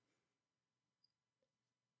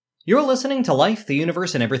You're listening to Life, the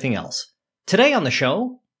Universe, and Everything Else. Today on the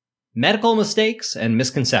show, medical mistakes and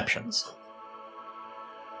misconceptions.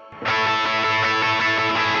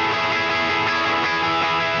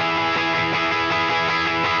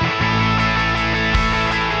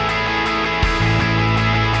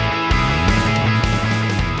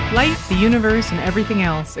 Life, the Universe, and Everything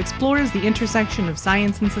Else explores the intersection of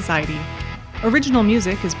science and society. Original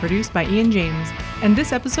music is produced by Ian James, and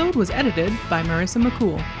this episode was edited by Marissa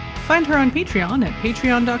McCool. Find her on Patreon at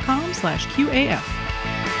patreon.com/QAF.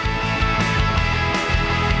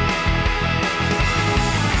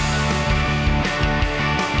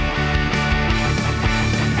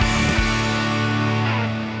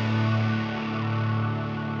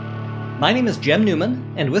 My name is Jem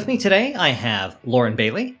Newman, and with me today I have Lauren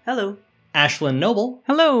Bailey. Hello. Ashlyn Noble.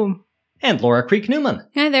 Hello. And Laura Creek Newman.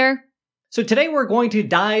 Hi there. So today we're going to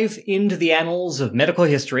dive into the annals of medical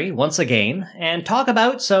history once again and talk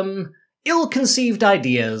about some ill-conceived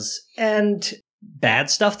ideas and bad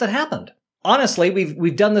stuff that happened. Honestly,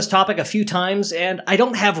 we've done this topic a few times and I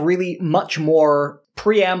don't have really much more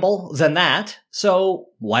preamble than that, so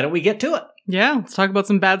why don't we get to it? Yeah, let's talk about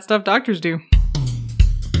some bad stuff doctors do.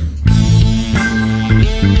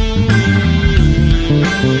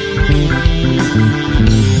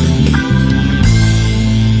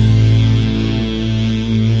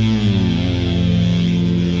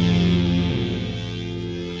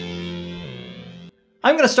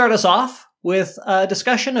 I'm going to start us off with a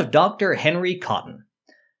discussion of Dr. Henry Cotton.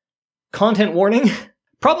 Content warning,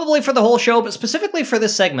 probably for the whole show, but specifically for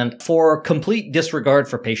this segment, for complete disregard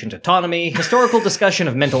for patient autonomy, historical discussion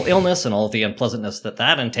of mental illness and all the unpleasantness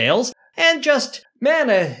that entails, and just,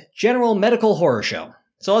 a general medical horror show.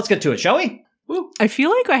 So let's get to it, shall we? Woo. I feel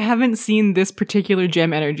like I haven't seen this particular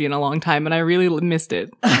Gem energy in a long time, and I really missed it.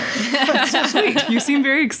 That's so sweet. You seem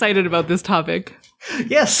very excited about this topic.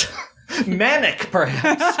 Yes. Manic,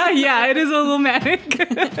 perhaps. Yeah, it is a little manic.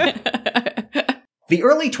 The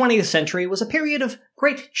early 20th century was a period of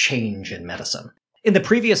great change in medicine. In the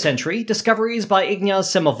previous century, discoveries by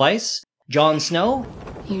Ignaz Semmelweis, John Snow...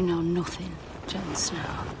 You know nothing, Jon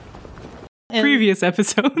Snow. Previous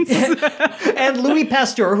episodes. and Louis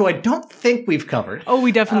Pasteur, who I don't think we've covered. Oh,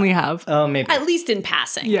 we definitely have. Maybe. At least in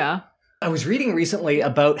passing. Yeah. I was reading recently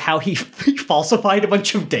about how he falsified a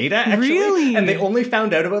bunch of data, actually. Really? And they only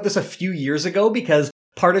found out about this a few years ago because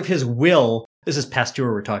part of his will, this is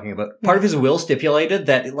Pasteur we're talking about, part of his will stipulated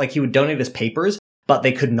that he would donate his papers, but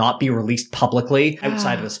they could not be released publicly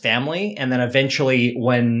outside of his family. And then eventually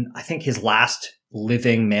when I think his last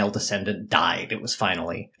living male descendant died, it was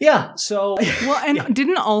finally. Yeah, so... Well, and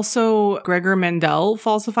didn't also Gregor Mendel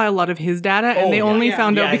falsify a lot of his data, and they only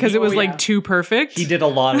found out because it was too perfect? He did a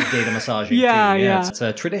lot of data massaging too. Yeah. It's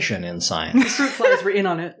a tradition in science. Fruit flies were in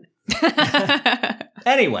on it.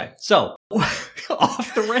 Anyway, so,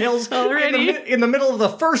 off the rails already. In the middle of the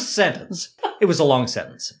first sentence. It was a long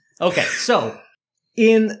sentence. Okay, so,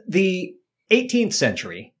 in the 18th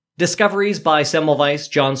century, discoveries by Semmelweis,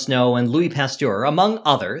 John Snow, and Louis Pasteur, among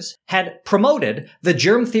others, had promoted the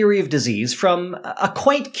germ theory of disease from a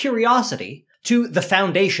quaint curiosity to the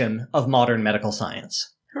foundation of modern medical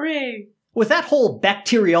science. Hooray! With that whole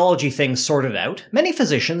bacteriology thing sorted out, many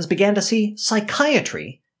physicians began to see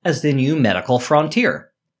psychiatry as the new medical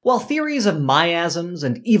frontier. While theories of miasms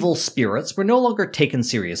and evil spirits were no longer taken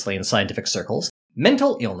seriously in scientific circles,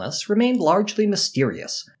 mental illness remained largely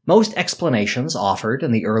mysterious. Most explanations offered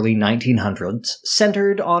in the early 1900s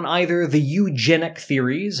centered on either the eugenic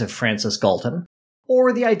theories of Francis Galton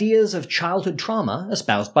or the ideas of childhood trauma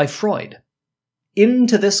espoused by Freud.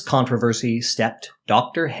 Into this controversy stepped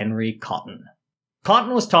Dr. Henry Cotton.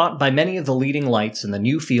 Cotton was taught by many of the leading lights in the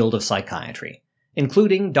new field of psychiatry,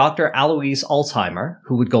 including Dr. Alois Alzheimer,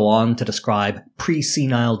 who would go on to describe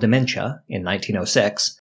pre-senile dementia in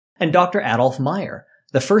 1906, and Dr. Adolf Meyer,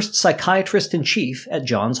 the first psychiatrist-in-chief at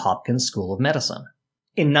Johns Hopkins School of Medicine.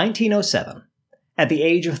 In 1907, at the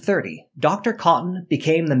age of 30, Dr. Cotton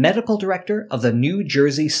became the medical director of the New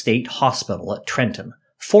Jersey State Hospital at Trenton,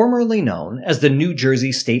 formerly known as the New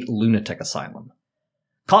Jersey State Lunatic Asylum.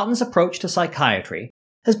 Cotton's approach to psychiatry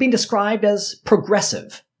has been described as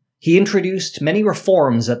progressive. He introduced many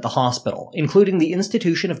reforms at the hospital, including the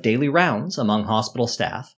institution of daily rounds among hospital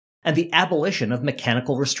staff, and the abolition of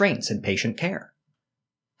mechanical restraints in patient care.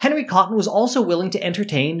 Henry Cotton was also willing to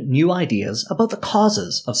entertain new ideas about the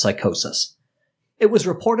causes of psychosis. It was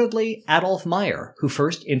reportedly Adolf Meyer who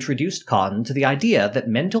first introduced Cotton to the idea that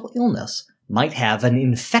mental illness might have an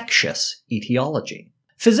infectious etiology.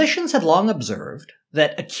 Physicians had long observed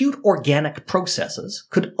that acute organic processes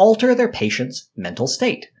could alter their patient's mental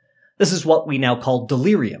state. This is what we now call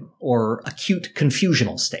delirium, or acute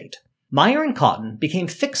confusional state. Meyer and Cotton became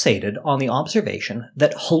fixated on the observation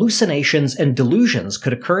that hallucinations and delusions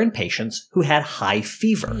could occur in patients who had high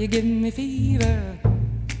fever. You give me fever.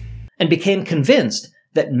 And became convinced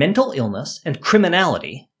that mental illness and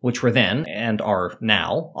criminality, which were then, and are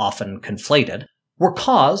now, often conflated, were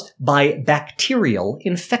caused by bacterial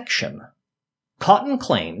infection. Cotton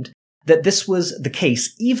claimed that this was the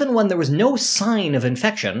case even when there was no sign of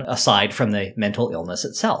infection aside from the mental illness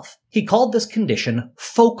itself. He called this condition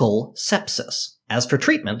focal sepsis. As for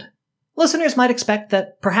treatment, listeners might expect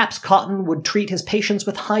that perhaps Cotton would treat his patients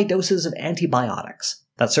with high doses of antibiotics.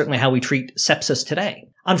 That's certainly how we treat sepsis today.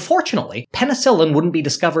 Unfortunately, penicillin wouldn't be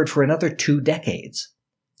discovered for another 2 decades.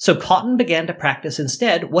 So Cotton began to practice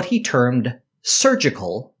instead what he termed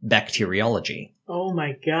surgical bacteriology. Oh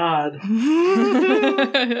my god.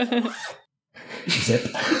 Zip.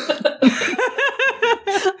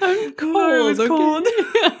 I'm cold. Cold.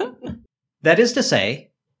 That is to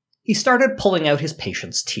say, he started pulling out his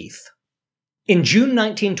patients' teeth. In June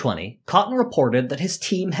 1920, Cotton reported that his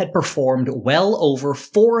team had performed well over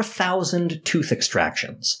 4,000 tooth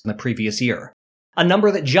extractions in the previous year, a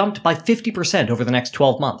number that jumped by 50% over the next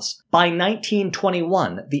 12 months. By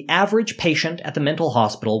 1921, the average patient at the mental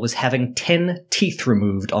hospital was having 10 teeth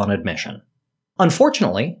removed on admission.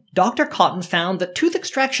 Unfortunately, Dr. Cotton found that tooth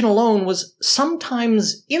extraction alone was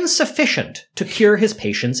sometimes insufficient to cure his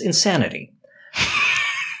patients' insanity.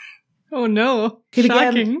 Oh no. He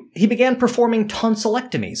Shocking. began performing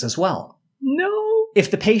tonsillectomies as well. No.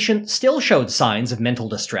 If the patient still showed signs of mental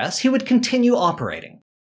distress, he would continue operating.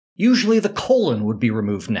 Usually the colon would be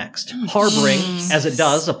removed next, harboring, as it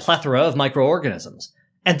does, a plethora of microorganisms.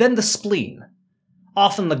 And then the spleen.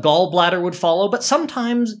 Often the gallbladder would follow, but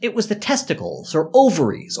sometimes it was the testicles or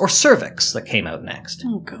ovaries or cervix that came out next.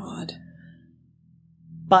 Oh god.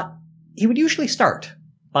 But he would usually start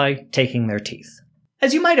by taking their teeth.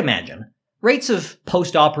 As you might imagine, rates of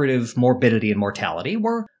post-operative morbidity and mortality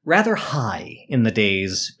were rather high in the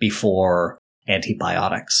days before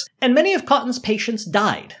antibiotics, and many of Cotton's patients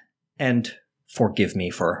died, and, forgive me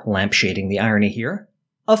for lampshading the irony here,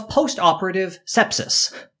 of post-operative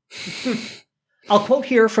sepsis. I'll quote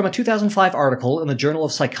here from a 2005 article in the Journal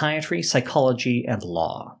of Psychiatry, Psychology, and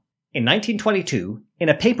Law. In 1922, in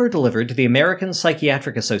a paper delivered to the American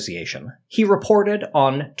Psychiatric Association, he reported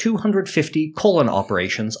on 250 colon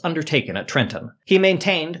operations undertaken at Trenton. He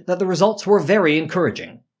maintained that the results were very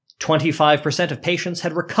encouraging. 25% of patients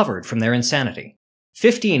had recovered from their insanity.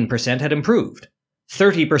 15% had improved.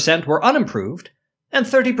 30% were unimproved. And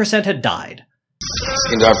 30% had died.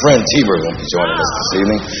 Seems our friend Tiber won't be joining us this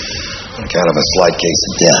evening on account of a slight case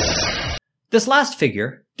of death. This last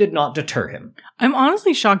figure did not deter him. I'm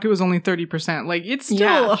honestly shocked it was only 30%. Like, it's still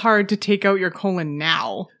Yeah. hard to take out your colon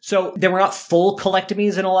now. So there were not full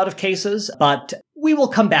colectomies in a lot of cases, but we will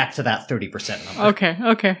come back to that 30% number.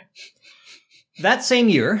 Okay. That same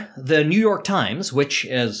year, the New York Times, which,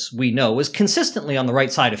 as we know, is consistently on the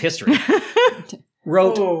right side of history,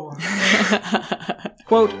 wrote,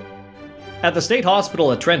 quote, "At the State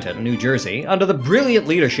Hospital at Trenton, New Jersey, under the brilliant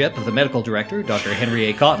leadership of the medical director, Dr. Henry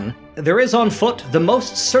A. Cotton, there is on foot the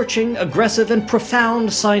most searching, aggressive, and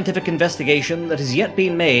profound scientific investigation that has yet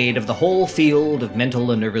been made of the whole field of mental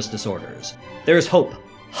and nervous disorders. There is hope,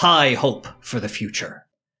 high hope for the future."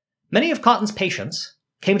 Many of Cotton's patients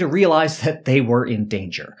came to realize that they were in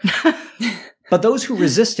danger. But those who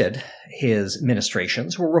resisted his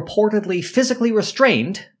ministrations were reportedly physically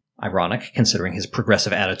restrained, ironic considering his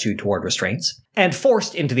progressive attitude toward restraints, and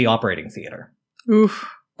forced into the operating theater. Oof.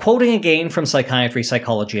 Quoting again from Psychiatry,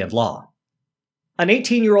 Psychology, and Law. An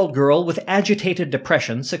 18-year-old girl with agitated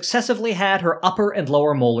depression successively had her upper and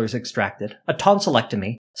lower molars extracted, a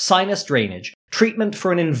tonsillectomy, sinus drainage, treatment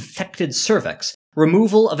for an infected cervix,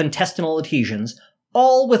 removal of intestinal adhesions,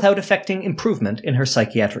 all without affecting improvement in her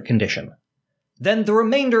psychiatric condition. Then the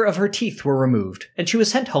remainder of her teeth were removed, and she was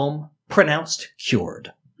sent home, pronounced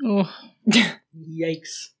cured. Oh.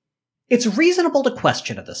 Yikes. It's reasonable to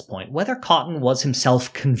question at this point whether Cotton was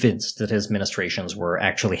himself convinced that his ministrations were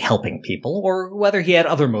actually helping people, or whether he had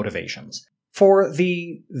other motivations. For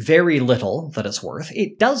the very little that it's worth,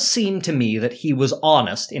 it does seem to me that he was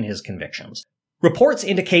honest in his convictions. Reports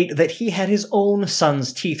indicate that he had his own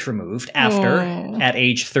son's teeth removed after, at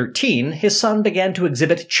age 13, his son began to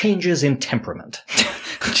exhibit changes in temperament.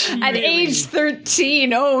 At age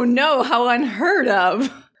 13, oh no, how unheard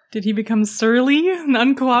of. Did he become surly and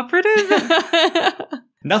uncooperative?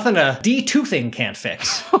 Nothing a de-toothing can't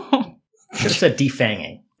fix. Should have said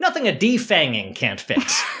defanging. Nothing a defanging can't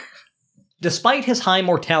fix. Despite his high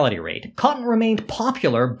mortality rate, Cotton remained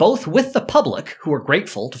popular both with the public, who were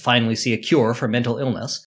grateful to finally see a cure for mental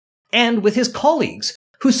illness, and with his colleagues,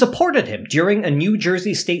 who supported him during a New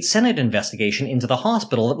Jersey State Senate investigation into the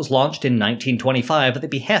hospital that was launched in 1925 at the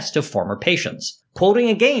behest of former patients. Quoting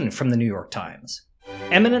again from the New York Times,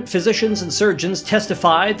 "Eminent physicians and surgeons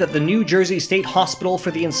testified that the New Jersey State Hospital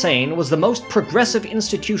for the Insane was the most progressive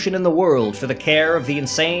institution in the world for the care of the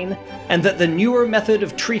insane, and that the newer method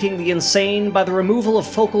of treating the insane by the removal of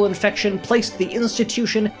focal infection placed the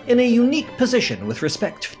institution in a unique position with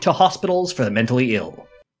respect to hospitals for the mentally ill."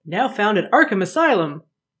 Now found at Arkham Asylum.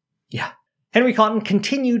 Yeah. Henry Cotton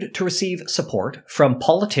continued to receive support from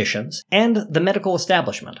politicians and the medical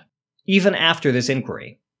establishment, even after this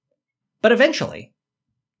inquiry. But eventually,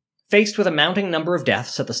 faced with a mounting number of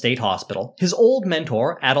deaths at the state hospital, his old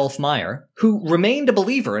mentor, Adolph Meyer, who remained a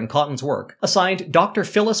believer in Cotton's work, assigned Dr.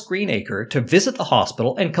 Phyllis Greenacre to visit the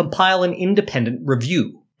hospital and compile an independent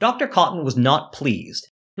review. Dr. Cotton was not pleased,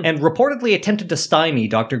 and reportedly attempted to stymie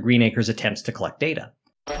Dr. Greenacre's attempts to collect data.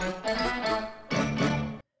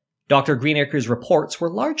 Dr. Greenacre's reports were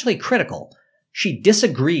largely critical. She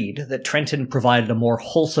disagreed that Trenton provided a more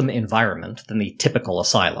wholesome environment than the typical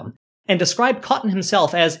asylum, and described Cotton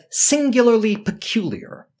himself as singularly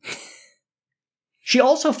peculiar. She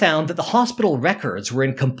also found that the hospital records were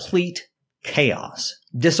in complete chaos,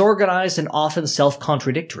 disorganized and often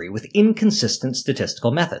self-contradictory, with inconsistent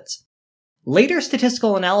statistical methods. Later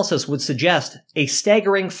statistical analysis would suggest a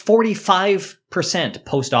staggering 45%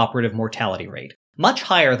 post-operative mortality rate, much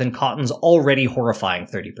higher than Cotton's already horrifying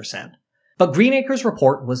 30%. But Greenacre's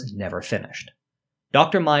report was never finished.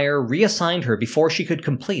 Dr. Meyer reassigned her before she could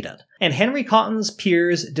complete it, and Henry Cotton's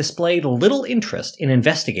peers displayed little interest in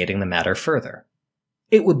investigating the matter further.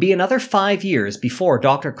 It would be another 5 years before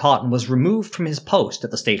Dr. Cotton was removed from his post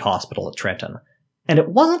at the state hospital at Trenton, and it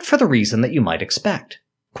wasn't for the reason that you might expect.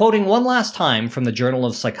 Quoting one last time from the Journal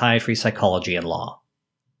of Psychiatry, Psychology, and Law.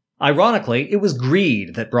 Ironically, it was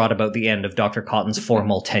greed that brought about the end of Dr. Cotton's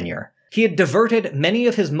formal tenure. He had diverted many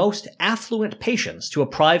of his most affluent patients to a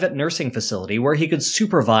private nursing facility where he could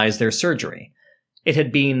supervise their surgery. It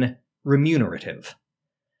had been remunerative.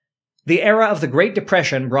 The era of the Great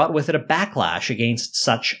Depression brought with it a backlash against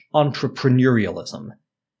such entrepreneurialism.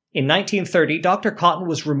 In 1930, Dr. Cotton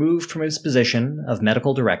was removed from his position of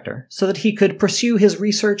medical director so that he could pursue his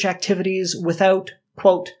research activities without,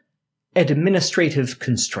 quote, administrative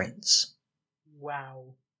constraints.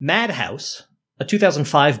 Wow. Madhouse, a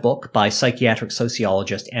 2005 book by psychiatric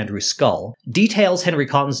sociologist Andrew Scull, details Henry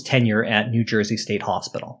Cotton's tenure at New Jersey State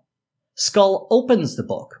Hospital. Scull opens the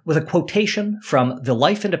book with a quotation from The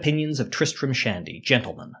Life and Opinions of Tristram Shandy,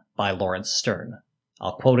 Gentleman, by Lawrence Sterne.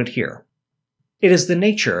 I'll quote it here. "It is the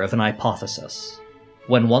nature of an hypothesis,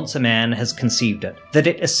 when once a man has conceived it, that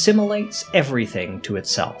it assimilates everything to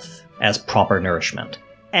itself as proper nourishment,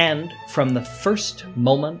 and from the first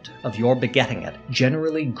moment of your begetting it,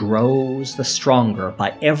 generally grows the stronger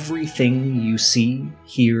by everything you see,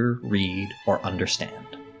 hear, read, or understand."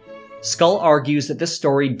 Scull argues that this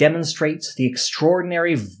story demonstrates the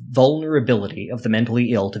extraordinary vulnerability of the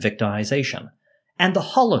mentally ill to victimization, and the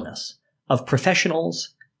hollowness of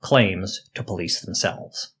professionals' claims to police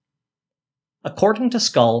themselves. According to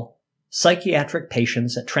Scull, psychiatric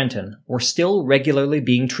patients at Trenton were still regularly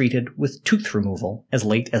being treated with tooth removal as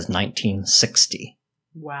late as 1960.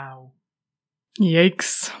 Wow.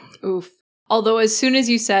 Yikes. Oof. Although as soon as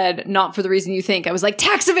you said, not for the reason you think, I was like,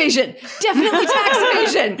 tax evasion! Definitely tax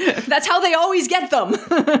evasion! That's how they always get them!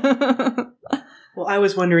 Well, I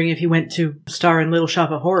was wondering if he went to star in Little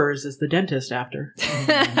Shop of Horrors as the dentist after.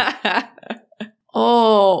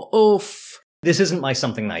 Oh, oof. This isn't my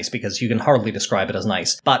something nice because you can hardly describe it as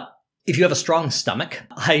nice, but if you have a strong stomach,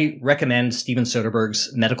 I recommend Steven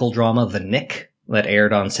Soderbergh's medical drama The Nick that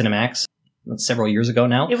aired on Cinemax several years ago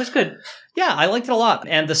now. It was good. Yeah, I liked it a lot.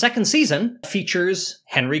 And the second season features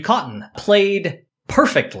Henry Cotton, played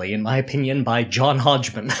perfectly, in my opinion, by John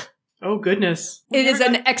Hodgman. Oh, goodness. It is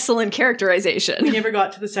an excellent characterization. We never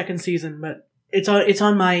got to the second season, but it's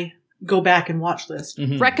on my go back and watch list.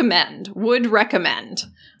 Mm-hmm. Recommend. Would recommend.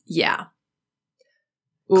 Yeah.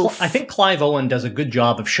 I think Clive Owen does a good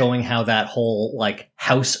job of showing how that whole,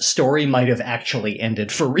 house story might have actually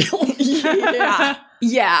ended for real.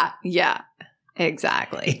 Yeah.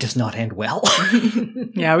 Exactly. It does not end well.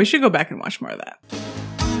 Yeah, we should go back and watch more of that.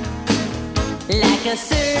 Like a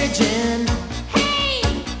surgeon, hey,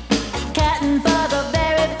 cutting for the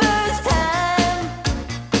very first time.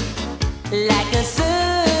 Like a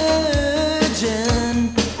surgeon,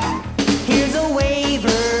 here's a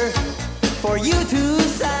waiver for you to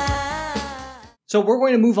sign. So we're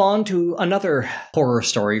going to move on to another horror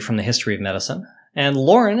story from the history of medicine. And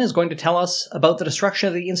Lauren is going to tell us about the destruction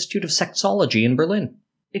of the Institute of Sexology in Berlin.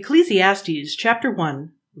 Ecclesiastes, chapter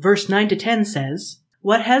 1, Verse 9 to 10 says,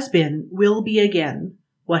 "What has been will be again.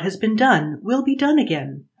 What has been done will be done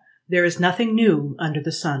again. There is nothing new under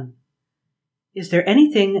the sun." Is there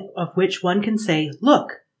anything of which one can say,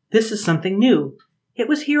 "Look, this is something new. It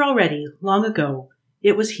was here already, long ago.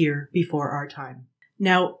 It was here before our time"?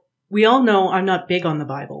 Now, we all know I'm not big on the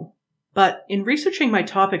Bible, but in researching my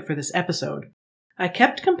topic for this episode, I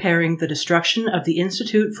kept comparing the destruction of the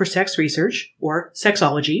Institute for Sex Research, or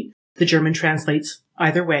sexology, the German translates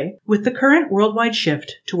either way, with the current worldwide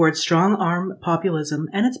shift towards strong-arm populism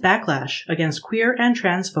and its backlash against queer and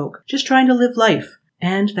trans folk just trying to live life.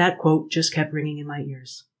 And that quote just kept ringing in my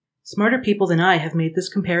ears. Smarter people than I have made this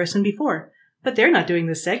comparison before, but they're not doing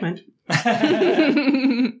this segment.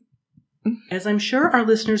 As I'm sure our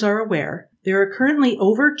listeners are aware, there are currently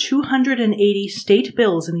over 280 state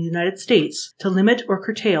bills in the United States to limit or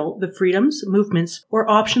curtail the freedoms, movements, or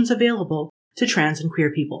options available to trans and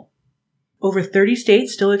queer people. Over 30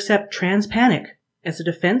 states still accept trans panic as a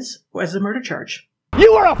defense or as a murder charge.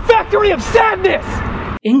 You are a factory of sadness!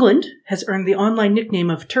 England has earned the online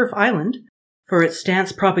nickname of Turf Island for its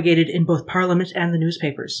stance propagated in both Parliament and the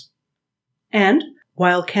newspapers. And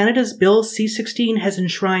while Canada's Bill C-16 has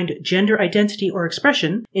enshrined gender identity or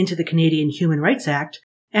expression into the Canadian Human Rights Act,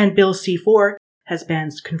 and Bill C-4 has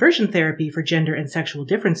banned conversion therapy for gender and sexual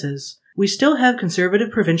differences, we still have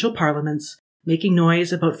conservative provincial parliaments making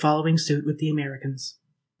noise about following suit with the Americans.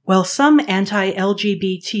 While some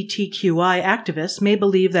anti-LGBTQI activists may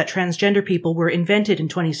believe that transgender people were invented in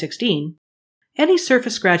 2016, any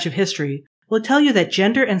surface scratch of history will tell you that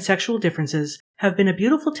gender and sexual differences have been a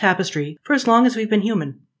beautiful tapestry for as long as we've been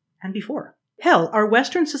human, and before. Hell, our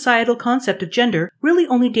Western societal concept of gender really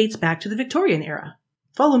only dates back to the Victorian era.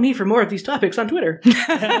 Follow me for more of these topics on Twitter. You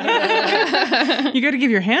gotta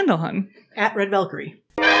give your handle, hun. @RedValkyrie.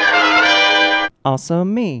 Also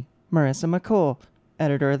me, Marissa McCool,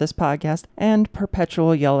 editor of this podcast and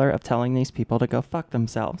perpetual yeller of telling these people to go fuck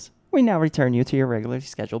themselves. We now return you to your regularly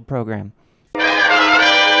scheduled program.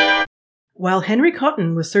 While Henry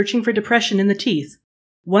Cotton was searching for depression in the teeth,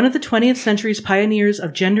 one of the 20th century's pioneers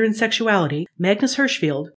of gender and sexuality, Magnus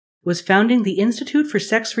Hirschfeld, was founding the Institute for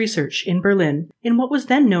Sex Research in Berlin in what was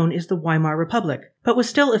then known as the Weimar Republic, but was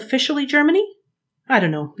still officially Germany? I don't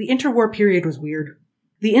know, the interwar period was weird.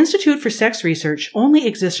 The Institute for Sex Research only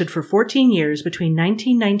existed for 14 years between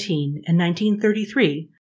 1919 and 1933,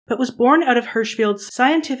 but was born out of Hirschfeld's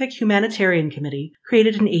Scientific Humanitarian Committee,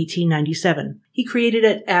 created in 1897. He created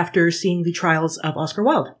it after seeing the trials of Oscar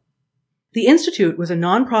Wilde. The Institute was a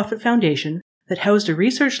non-profit foundation that housed a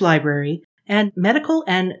research library and medical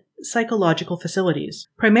and psychological facilities.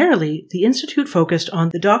 Primarily, the Institute focused on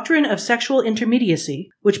the doctrine of sexual intermediacy,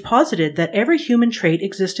 which posited that every human trait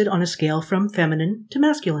existed on a scale from feminine to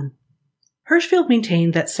masculine. Hirschfeld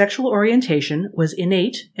maintained that sexual orientation was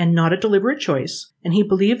innate and not a deliberate choice, and he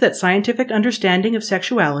believed that scientific understanding of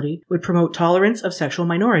sexuality would promote tolerance of sexual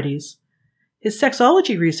minorities. His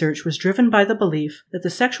sexology research was driven by the belief that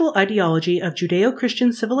the sexual ideology of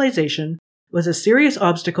Judeo-Christian civilization was a serious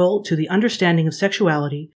obstacle to the understanding of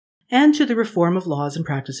sexuality and to the reform of laws and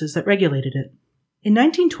practices that regulated it. In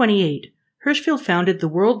 1928, Hirschfeld founded the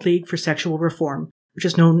World League for Sexual Reform, which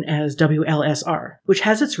is known as WLSR, which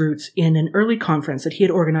has its roots in an early conference that he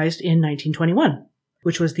had organized in 1921,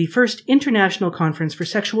 which was the first international conference for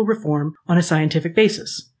sexual reform on a scientific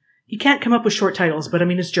basis. He can't come up with short titles, but I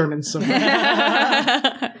mean, it's German, so...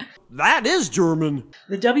 That is German.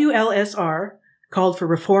 The WLSR called for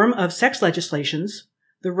reform of sex legislations,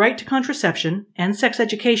 the right to contraception and sex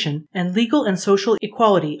education, and legal and social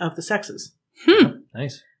equality of the sexes.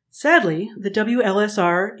 Nice. Sadly, the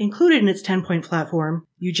WLSR included in its 10-point platform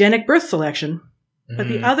eugenic birth selection, but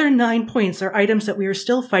the other 9 points are items that we are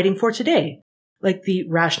still fighting for today, like the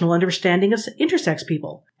rational understanding of intersex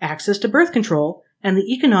people, access to birth control, and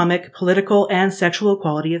the economic, political, and sexual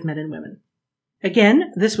equality of men and women.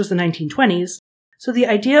 Again, this was the 1920s, so the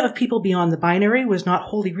idea of people beyond the binary was not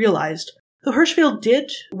wholly realized, though Hirschfeld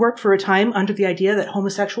did work for a time under the idea that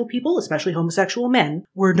homosexual people, especially homosexual men,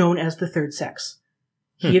 were known as the third sex.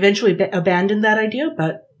 He eventually abandoned that idea,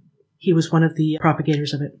 but he was one of the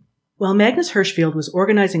propagators of it. While Magnus Hirschfeld was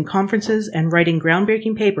organizing conferences and writing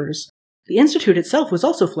groundbreaking papers, the Institute itself was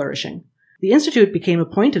also flourishing. The Institute became a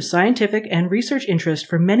point of scientific and research interest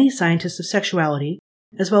for many scientists of sexuality,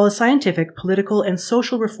 as well as scientific, political, and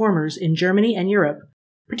social reformers in Germany and Europe,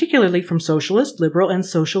 particularly from socialist, liberal, and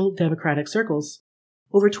social democratic circles.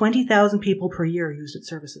 Over 20,000 people per year used its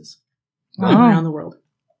services around the world.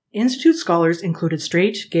 Institute scholars included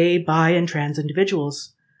straight, gay, bi, and trans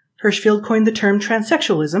individuals. Hirschfeld coined the term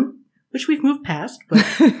transsexualism, which we've moved past, but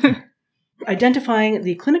identifying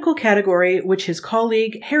the clinical category which his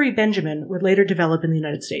colleague Harry Benjamin would later develop in the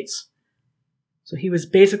United States. So he was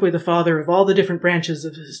basically the father of all the different branches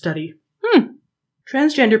of his study.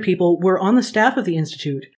 Transgender people were on the staff of the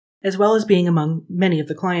Institute, as well as being among many of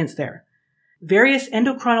the clients there. Various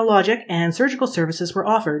endocrinologic and surgical services were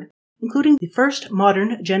offered, including the first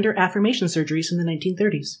modern gender affirmation surgeries in the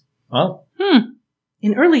 1930s. Well,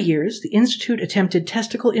 In early years, the Institute attempted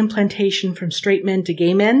testicle implantation from straight men to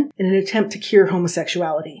gay men in an attempt to cure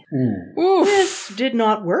homosexuality. This did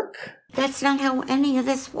not work, That's not how any of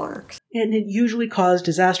this works. and it usually caused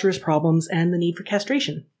disastrous problems and the need for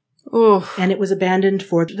castration. Oof. And it was abandoned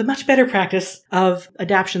for the much better practice of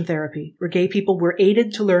adaptation therapy, where gay people were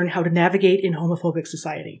aided to learn how to navigate in homophobic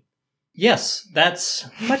society. yes, that's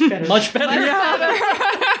Much better. much better.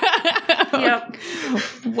 Yep.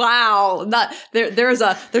 Wow. There's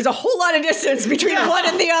a whole lot of distance between one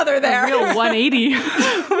and the other there. Real 180.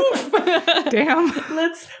 Damn.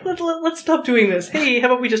 Let's stop doing this. Hey, how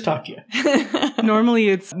about we just talk to you? Normally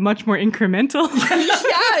it's much more incremental.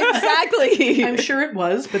 Yeah, exactly. I'm sure it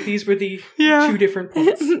was, but these were the Yeah. two different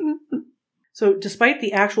points. So despite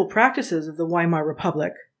the actual practices of the Weimar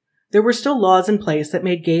Republic, there were still laws in place that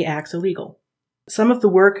made gay acts illegal. Some of the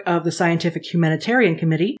work of the Scientific Humanitarian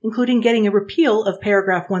Committee, including getting a repeal of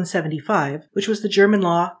paragraph 175, which was the German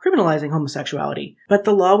law criminalizing homosexuality. But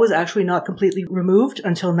the law was actually not completely removed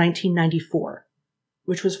until 1994,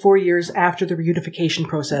 which was 4 years after the reunification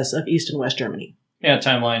process of East and West Germany. Yeah,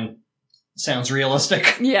 timeline sounds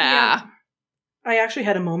realistic. Yeah. I actually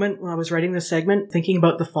had a moment when I was writing this segment thinking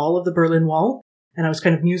about the fall of the Berlin Wall, and I was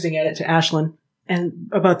kind of musing at it to Ashlyn, and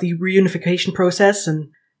about the reunification process and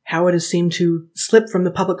how it has seemed to slip from the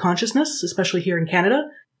public consciousness, especially here in Canada.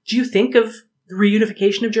 Do you think of the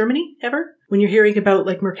reunification of Germany ever when you're hearing about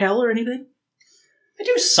like Merkel or anything? I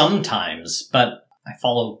do sometimes, but I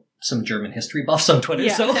follow some German history buffs on Twitter,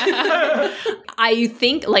 so... I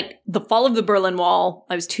think, like, the fall of the Berlin Wall,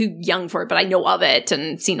 I was too young for it, but I know of it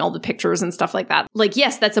and seen all the pictures and stuff like that. Like,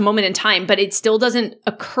 yes, that's a moment in time, but it still doesn't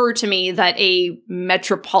occur to me that a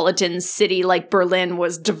metropolitan city like Berlin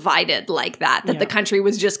was divided like that, that the country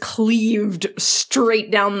was just cleaved straight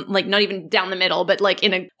down, like, not even down the middle, but, like,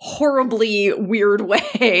 in a horribly weird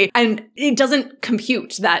way. And it doesn't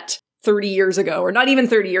compute that 30 years ago, or not even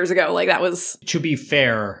 30 years ago, like, that was... To be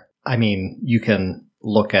fair, I mean, you can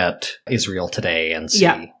look at Israel today and see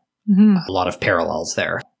a lot of parallels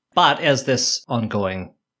there. But as this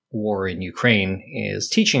ongoing war in Ukraine is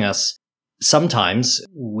teaching us, sometimes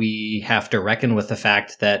we have to reckon with the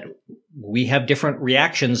fact that we have different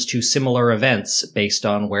reactions to similar events based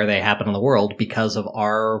on where they happen in the world because of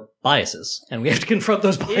our biases. And we have to confront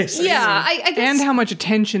those biases. Yeah, I guess... And how much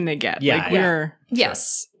attention they get. Yeah, like, yeah. we're...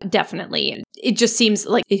 Yes, definitely. It just seems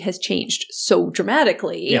like it has changed so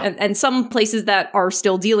dramatically. Yeah. And some places that are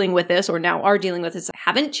still dealing with this or now are dealing with this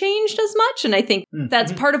haven't changed as much. And I think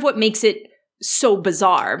that's part of what makes it so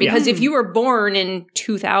bizarre. Because if you were born in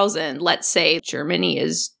 2000, let's say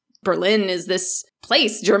Berlin is this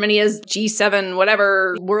place, Germany is G7,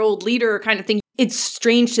 whatever, world leader kind of thing. It's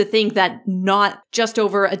strange to think that not just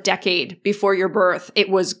over a decade before your birth, it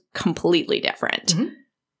was completely different.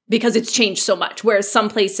 Because it's changed so much, whereas some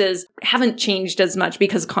places haven't changed as much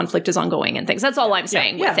because conflict is ongoing and things. That's all I'm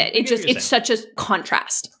saying with it. It's such a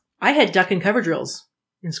contrast. I had duck and cover drills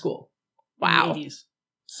in school. Wow. In the 80s.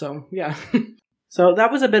 So, yeah. So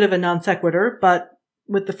that was a bit of a non sequitur, but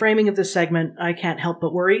with the framing of this segment, I can't help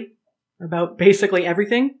but worry about basically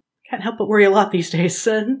everything. Can't help but worry a lot these days,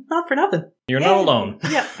 and not for nothing. You're not alone.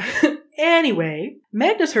 Yeah. Anyway,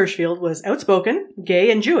 Magnus Hirschfeld was outspoken,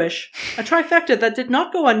 gay, and Jewish, a trifecta that did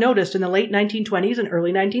not go unnoticed in the late 1920s and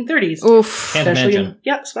early 1930s. Oof. Can't imagine.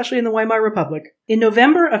 Especially in the Weimar Republic. In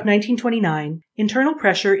November of 1929, internal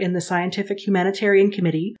pressure in the Scientific Humanitarian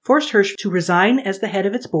Committee forced Hirsch to resign as the head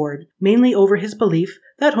of its board, mainly over his belief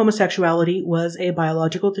that homosexuality was a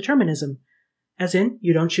biological determinism. As in,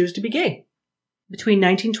 you don't choose to be gay. Between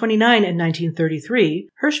 1929 and 1933,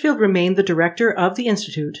 Hirschfeld remained the director of the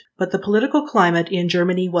Institute, but the political climate in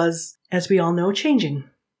Germany was, as we all know, changing.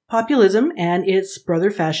 Populism and its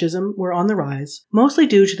brother fascism were on the rise, mostly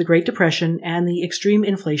due to the Great Depression and the extreme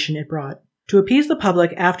inflation it brought. To appease the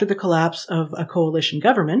public after the collapse of a coalition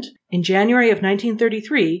government, in January of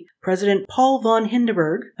 1933, President Paul von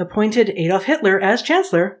Hindenburg appointed Adolf Hitler as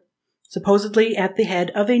chancellor, supposedly at the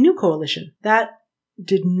head of a new coalition. That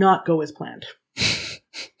did not go as planned.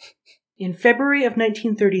 In February of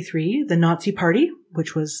 1933, the Nazi Party,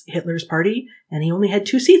 which was Hitler's party, and he only had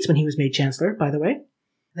 2 seats when he was made chancellor, by the way,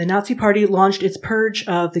 the Nazi Party launched its purge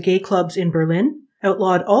of the gay clubs in Berlin,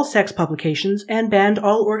 outlawed all sex publications, and banned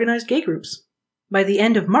all organized gay groups. By the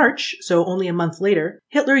end of March, so only a month later,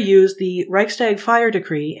 Hitler used the Reichstag Fire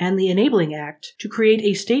Decree and the Enabling Act to create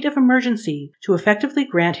a state of emergency to effectively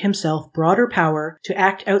grant himself broader power to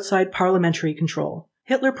act outside parliamentary control.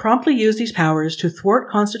 Hitler promptly used these powers to thwart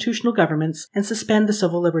constitutional governments and suspend the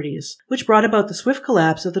civil liberties, which brought about the swift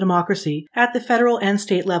collapse of the democracy at the federal and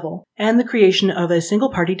state level, and the creation of a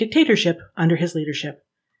single-party dictatorship under his leadership.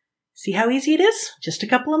 See how easy it is? Just a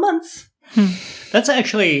couple of months. That's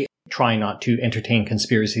actually trying not to entertain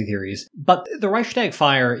conspiracy theories, but the Reichstag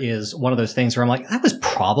fire is one of those things where I'm like, that was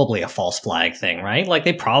probably a false flag thing, right? Like,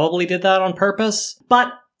 they probably did that on purpose,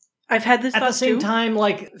 but I've had this at the same time,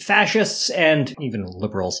 like, fascists and even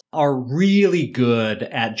liberals are really good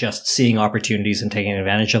at just seeing opportunities and taking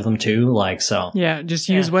advantage of them too. Like, so. Yeah, just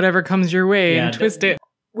use whatever comes your way and twist it.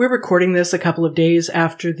 We're recording this a couple of days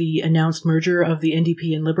after the announced merger of the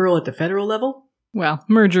NDP and Liberal at the federal level. Well,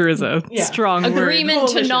 merger is a strong word. Agreement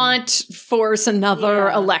to not force another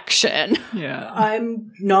election. Yeah.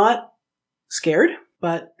 I'm not scared,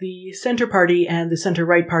 but the Center Party and the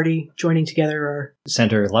Center-Right Party joining together are...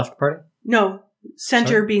 Center-Left Party? No.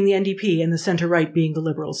 Center being the NDP and the Center-Right being the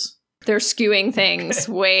Liberals. They're skewing things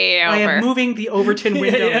way over. I am moving the Overton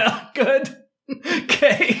window. Yeah, good.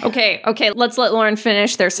 Okay. Okay, let's let Lauren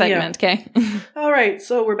finish their segment, okay? All right,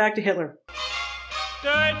 so we're back to Hitler.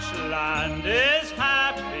 Deutschland is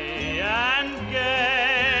happy and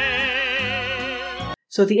gay.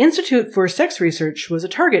 So the Institute for Sex Research was a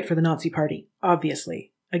target for the Nazi Party,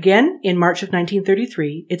 obviously. Again, in March of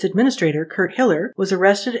 1933, its administrator, Kurt Hiller, was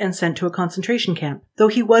arrested and sent to a concentration camp, though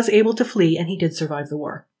he was able to flee and he did survive the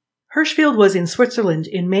war. Hirschfeld was in Switzerland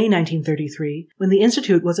in May 1933 when the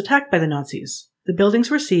Institute was attacked by the Nazis. The buildings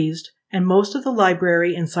were seized, and most of the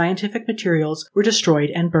library and scientific materials were destroyed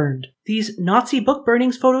and burned. These Nazi book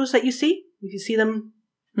burnings photos that you see them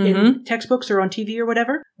in textbooks or on TV or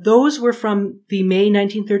whatever, those were from the May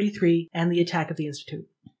 1933 and the attack of the Institute.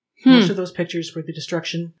 Most of those pictures were the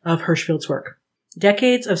destruction of Hirschfeld's work.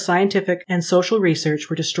 Decades of scientific and social research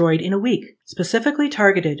were destroyed in a week, specifically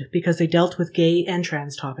targeted because they dealt with gay and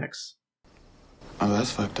trans topics. Oh,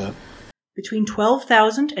 that's fucked up. Between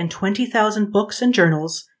 12,000 and 20,000 books and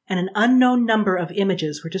journals and an unknown number of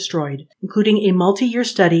images were destroyed, including a multi-year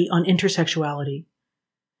study on intersexuality.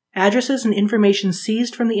 Addresses and information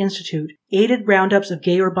seized from the Institute aided roundups of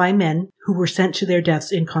gay or bi men who were sent to their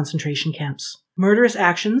deaths in concentration camps. Murderous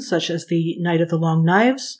actions, such as the Night of the Long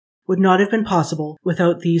Knives, would not have been possible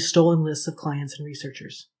without these stolen lists of clients and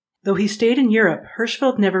researchers. Though he stayed in Europe,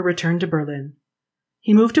 Hirschfeld never returned to Berlin.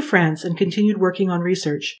 He moved to France and continued working on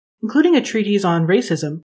research, including a treatise on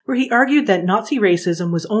racism, where he argued that Nazi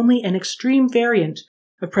racism was only an extreme variant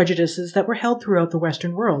of prejudices that were held throughout the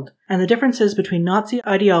Western world, and the differences between Nazi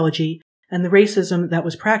ideology and the racism that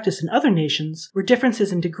was practiced in other nations were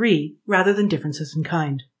differences in degree rather than differences in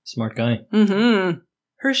kind. Smart guy.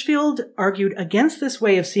 Hirschfeld argued against this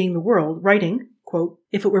way of seeing the world, writing, quote,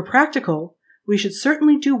 "If it were practical, we should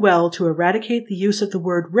certainly do well to eradicate the use of the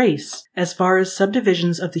word race as far as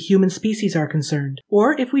subdivisions of the human species are concerned,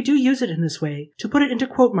 or if we do use it in this way, to put it into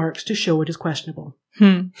quote marks to show it is questionable."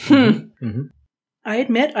 I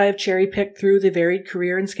admit I have cherry-picked through the varied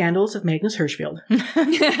career and scandals of Magnus Hirschfeld.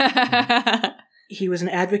 He was an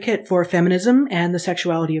advocate for feminism and the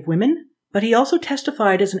sexuality of women, but he also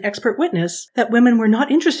testified as an expert witness that women were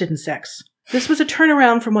not interested in sex. This was a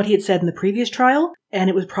turnaround from what he had said in the previous trial, and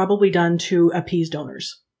it was probably done to appease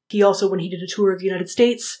donors. He also, when he did a tour of the United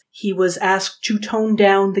States, he was asked to tone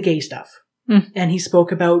down the gay stuff. And he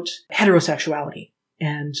spoke about heterosexuality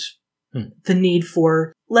and the need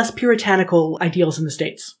for less puritanical ideals in the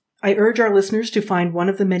States. I urge our listeners to find one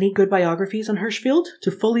of the many good biographies on Hirschfeld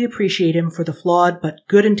to fully appreciate him for the flawed but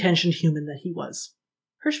good-intentioned human that he was.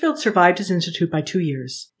 Hirschfeld survived his institute by 2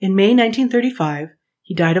 years. In May 1935,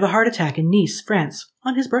 he died of a heart attack in Nice, France,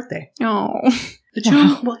 on his birthday. Oh. The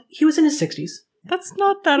tomb, well, he was in his 60s. That's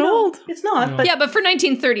not that old. It's not. But yeah, but for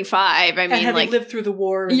 1935, I mean, and having lived through the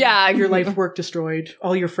war, and your life work destroyed,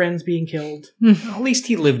 all your friends being killed. At least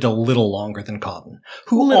he lived a little longer than Cotton,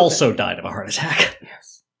 who also died of a heart attack.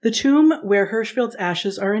 Yes. The tomb where Hirschfeld's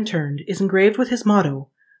ashes are interred is engraved with his motto,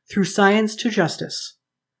 "Through Science to Justice,"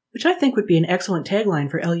 which I think would be an excellent tagline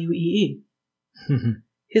for LUEE.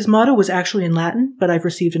 His motto was actually in Latin, but I've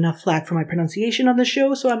received enough flack for my pronunciation on the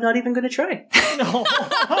show, so I'm not even going to try. No.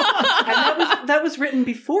 And that was written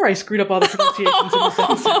before I screwed up all the pronunciations in the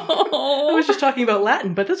sentence. I was just talking about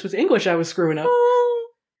Latin, but this was English I was screwing up.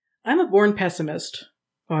 I'm a born pessimist,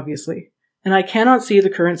 obviously, and I cannot see the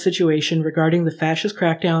current situation regarding the fascist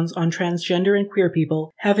crackdowns on transgender and queer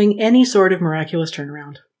people having any sort of miraculous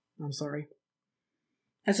turnaround. I'm sorry.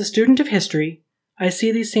 As a student of history, I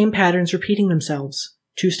see these same patterns repeating themselves.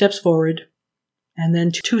 2 steps forward, and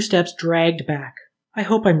then 2 steps dragged back. I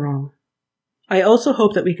hope I'm wrong. I also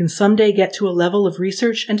hope that we can someday get to a level of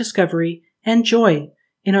research and discovery and joy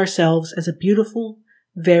in ourselves as a beautiful,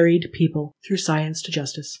 varied people through science to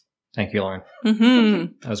justice. Thank you, Lauren.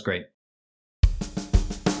 Mm-hmm. That was great.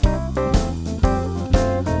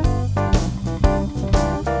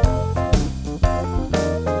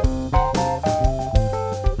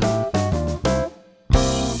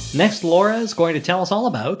 Next, Laura is going to tell us all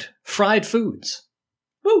about fried foods.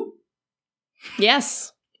 Woo!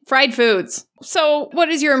 Yes, fried foods. So, what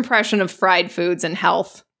is your impression of fried foods and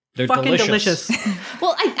health? They're fucking delicious.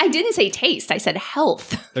 Well, I didn't say taste. I said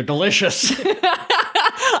health. They're delicious.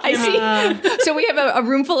 I see. So we have a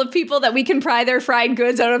room full of people that we can pry their fried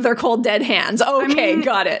goods out of their cold, dead hands. Okay,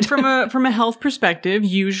 got it. From a health perspective,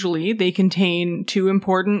 usually they contain 2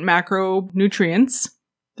 important macronutrients.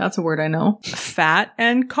 That's a word I know. Fat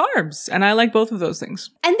and carbs. And I like both of those things.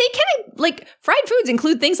 And they can, like, fried foods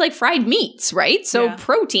include things like fried meats, right? So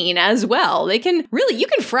protein as well. They can really, you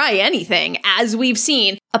can fry anything, as we've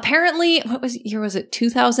seen. Apparently, what year was it?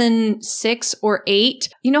 2006 or 8?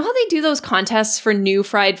 You know how they do those contests for new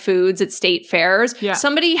fried foods at state fairs? Yeah.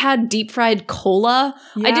 Somebody had deep fried cola.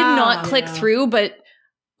 I did not click through, but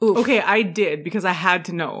oof. Okay, I did because I had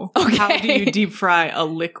to know. Okay. How do you deep fry a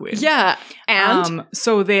liquid? Yeah. And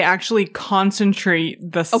so they actually concentrate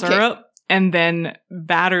the syrup and then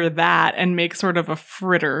batter that and make sort of a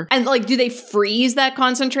fritter. And like, do they freeze that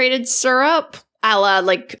concentrated syrup? A la,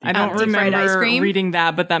 like, I don't deep fried ice remember cream? reading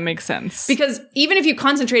that, but that makes sense. Because even if you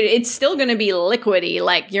concentrate it, it's still going to be liquidy.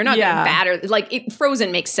 Like, you're not going to batter. Like,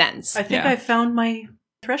 frozen makes sense. I think I found my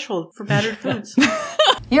threshold for battered foods.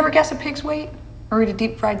 You ever guess a pig's weight? Or eat a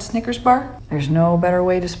deep-fried Snickers bar? There's no better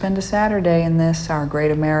way to spend a Saturday in this, our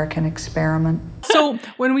great American experiment. So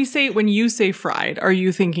when you say fried, are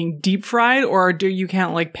you thinking deep fried or do you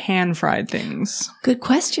count like pan fried things? Good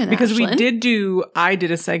question, Because Ashlyn. I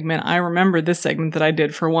did a segment, I remember this segment that I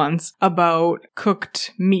did for once, about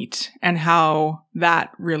cooked meat and how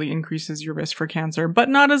that really increases your risk for cancer, but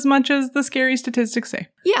not as much as the scary statistics say.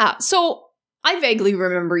 Yeah, so I vaguely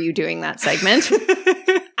remember you doing that segment.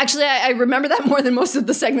 Actually, I remember that more than most of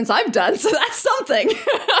the segments I've done, so that's something. But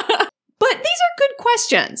these are good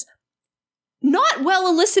questions. Not well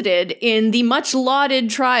elicited in the much lauded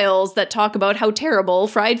trials that talk about how terrible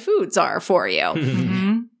fried foods are for you.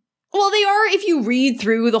 Mm-hmm. Well, they are if you read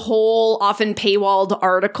through the whole often paywalled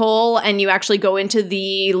article and you actually go into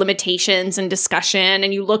the limitations and discussion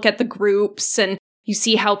and you look at the groups and you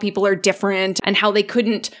see how people are different and how they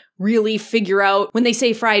couldn't really figure out when they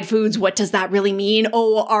say fried foods, what does that really mean?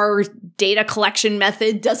 Oh, our data collection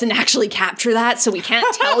method doesn't actually capture that, so we can't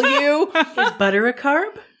tell you. Is butter a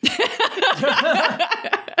carb?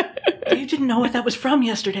 You didn't know what that was from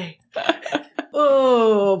yesterday.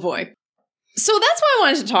 Oh, boy. So that's why I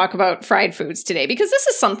wanted to talk about fried foods today, because this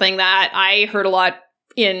is something that I heard a lot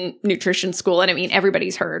in nutrition school. And I mean,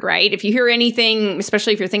 everybody's heard, right? If you hear anything,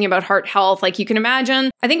 especially if you're thinking about heart health, like you can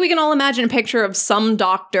imagine, I think we can all imagine a picture of some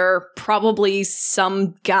doctor, probably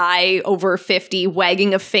some guy over 50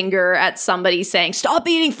 wagging a finger at somebody saying, stop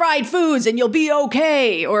eating fried foods and you'll be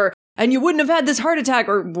okay. Or, and you wouldn't have had this heart attack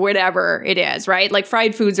or whatever it is, right? Like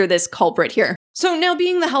fried foods are this culprit here. So now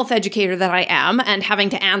being the health educator that I am and having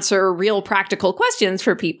to answer real practical questions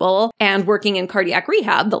for people and working in cardiac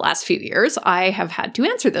rehab the last few years, I have had to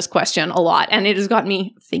answer this question a lot and it has got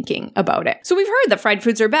me thinking about it. So we've heard that fried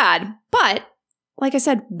foods are bad, but like I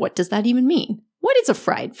said, what does that even mean? What is a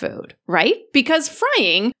fried food, right? Because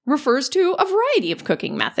frying refers to a variety of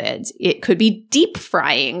cooking methods. It could be deep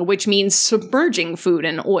frying, which means submerging food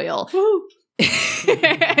in oil. Woo.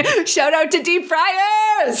 Shout out to deep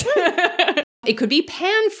fryers! It could be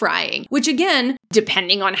pan frying, which again,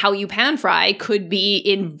 depending on how you pan fry, could be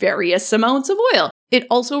in various amounts of oil. It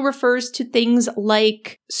also refers to things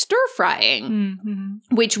like stir frying,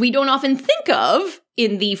 which we don't often think of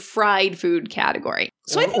in the fried food category.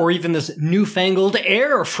 So or even this newfangled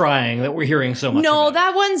air frying that we're hearing so much No,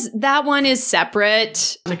 about. that one is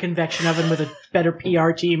separate. A convection oven with a better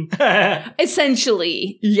PR team.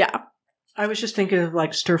 Essentially, yeah. I was just thinking of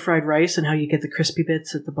like stir-fried rice and how you get the crispy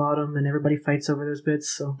bits at the bottom and everybody fights over those bits.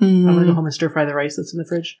 So I'm going to go home and stir-fry the rice that's in the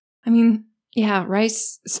fridge. I mean, yeah,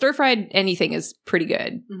 rice, stir-fried anything is pretty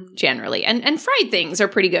good, generally. And fried things are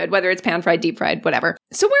pretty good, whether it's pan-fried, deep-fried, whatever.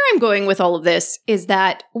 So where I'm going with all of this is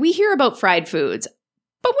that we hear about fried foods,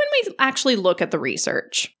 but when we actually look at the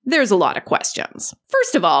research, there's a lot of questions.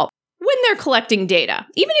 First of all, when they're collecting data,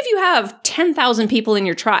 even if you have 10,000 people in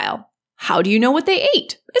your trial, how do you know what they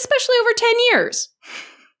ate? Especially over 10 years.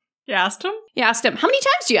 You asked them? You asked them. How many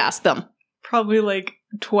times do you ask them? Probably like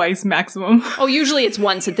twice maximum. Oh, usually it's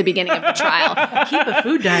once at the beginning of the trial. Keep a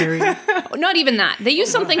food diary. Not even that. They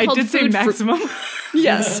use something called I did say food maximum.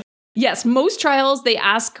 Yes. Yes, most trials, they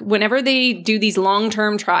ask, whenever they do these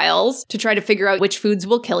long-term trials to try to figure out which foods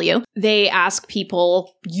will kill you, they ask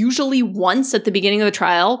people, usually once at the beginning of the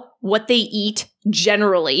trial, what they eat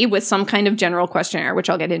generally with some kind of general questionnaire, which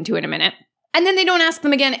I'll get into in a minute. And then they don't ask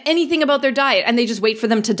them again anything about their diet, and they just wait for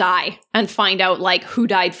them to die and find out, like, who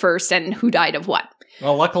died first and who died of what.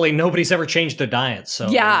 Well, luckily, nobody's ever changed their diet, so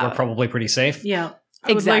we're probably pretty safe. Yeah.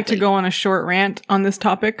 I would like to go on a short rant on this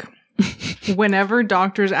topic. Whenever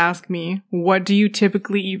doctors ask me, what do you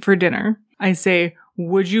typically eat for dinner? I say,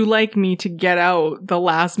 would you like me to get out the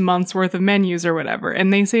last month's worth of menus or whatever?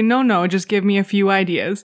 And they say, no, just give me a few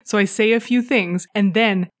ideas. So I say a few things, and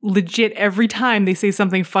then legit every time they say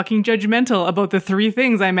something fucking judgmental about the 3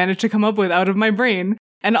 things I managed to come up with out of my brain.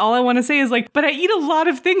 And all I want to say is like, but I eat a lot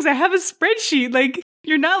of things. I have a spreadsheet. Like,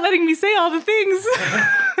 you're not letting me say all the things.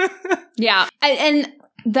 Yeah. And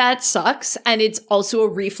that sucks. And it's also a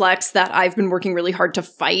reflex that I've been working really hard to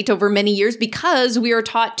fight over many years because we are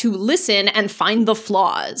taught to listen and find the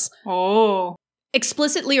flaws. Oh.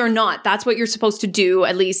 Explicitly or not, that's what you're supposed to do,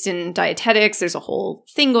 at least in dietetics. There's a whole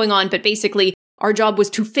thing going on, but basically our job was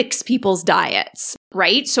to fix people's diets,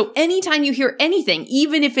 right? So anytime you hear anything,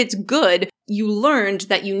 even if it's good, you learned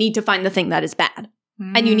that you need to find the thing that is bad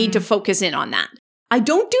and you need to focus in on that. I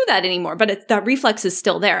don't do that anymore, but that reflex is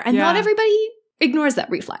still there. And not everybody ignores that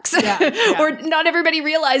reflex. Or not everybody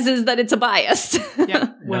realizes that it's a bias.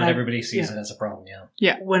 Not everybody sees it as a problem,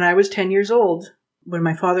 Yeah. When I was 10 years old, when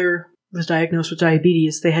my father was diagnosed with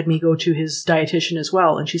diabetes, they had me go to his dietitian as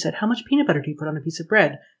well. And she said, how much peanut butter do you put on a piece of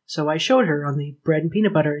bread? So I showed her on the bread and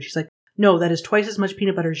peanut butter. And she's like, no, that is twice as much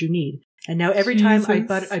peanut butter as you need. And now every time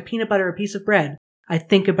I peanut butter a piece of bread, I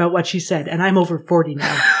think about what she said. And I'm over 40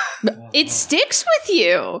 now. It sticks with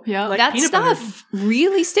you. Yeah. Like that stuff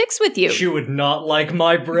really sticks with you. She would not like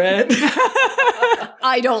my bread.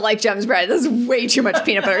 I don't like Jem's bread. That's way too much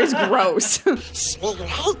peanut butter. It's gross. Smeagol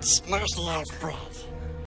hates Marcia's bread.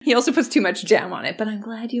 He also puts too much jam on it, but I'm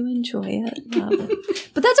glad you enjoy it. Love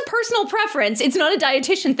it. But that's a personal preference. It's not a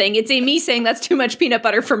dietitian thing. It's me saying that's too much peanut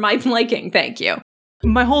butter for my liking. Thank you.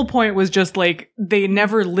 My whole point was just like, they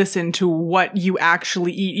never listen to what you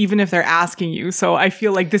actually eat, even if they're asking you. So I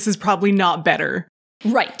feel like this is probably not better.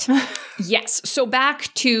 Right. Yes. So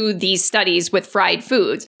back to these studies with fried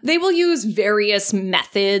foods. They will use various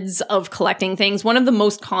methods of collecting things. One of the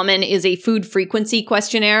most common is a food frequency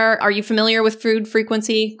questionnaire. Are you familiar with food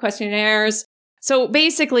frequency questionnaires? So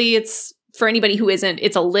basically, it's, for anybody who isn't,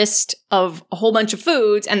 it's a list of a whole bunch of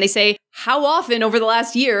foods, and they say, how often over the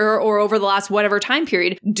last year or over the last whatever time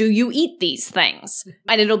period do you eat these things?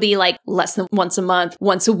 And it'll be like less than once a month,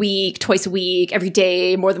 once a week, twice a week, every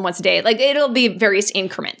day, more than once a day. Like, it'll be various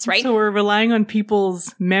increments, right? So we're relying on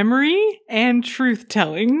people's memory and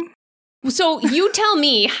truth-telling. So you tell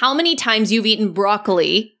me how many times you've eaten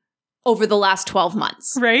broccoli over the last 12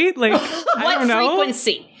 months. Right? Like, I don't know. What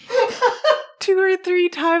frequency? 2 or 3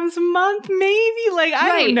 times a month, maybe? Like,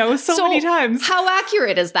 I don't know, so many times. How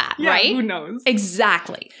accurate is that, right? Who knows?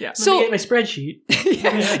 Exactly. Yeah. So, let me get my spreadsheet.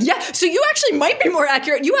 Yeah, so you actually might be more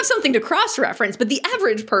accurate. You have something to cross-reference, but the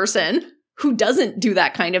average person who doesn't do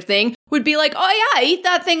that kind of thing would be like, oh yeah, I eat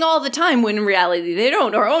that thing all the time, when in reality they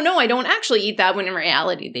don't. Or, oh no, I don't actually eat that, when in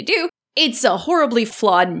reality they do. It's a horribly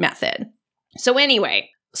flawed method. So anyway,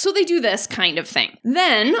 so they do this kind of thing.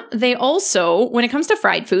 Then they also, when it comes to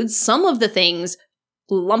fried foods, some of the things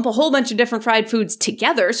lump a whole bunch of different fried foods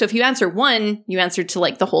together. So if you answer one, you answer to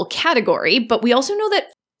like the whole category. But we also know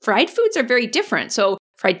that fried foods are very different. So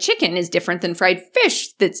fried chicken is different than fried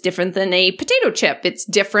fish. That's different than a potato chip. It's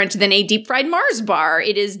different than a deep fried Mars bar.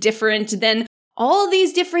 It is different than all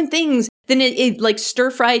these different things. Then it like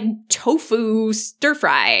stir-fried tofu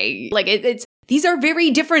stir-fry. Like it's these are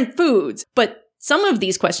very different foods. But some of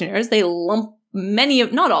these questionnaires, they lump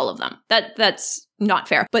not all of them. That's not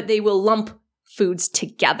fair. But they will lump foods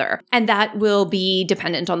together. And that will be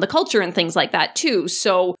dependent on the culture and things like that too.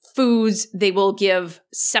 So foods, they will give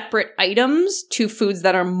separate items to foods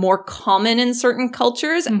that are more common in certain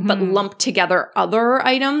cultures, but lump together other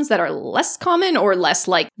items that are less common or less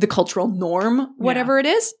like the cultural norm, whatever it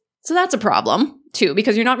is. So that's a problem too,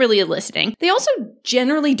 because you're not really eliciting. They also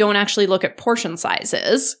generally don't actually look at portion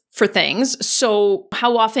sizes for things. So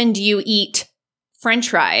how often do you eat French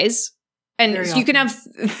fries? And so you can have,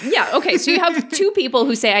 so you have 2 people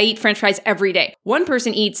who say, I eat French fries every day. One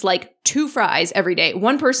person eats like 2 fries every day.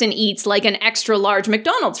 One person eats like an extra large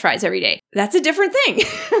McDonald's fries every day. That's a different thing.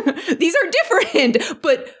 These are different,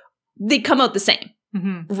 but they come out the same,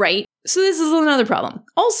 right? So this is another problem.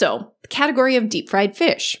 Also, category of deep fried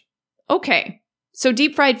fish. Okay, so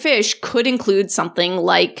deep fried fish could include something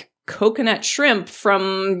like coconut shrimp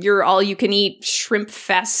from your all-you-can-eat shrimp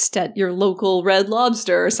fest at your local Red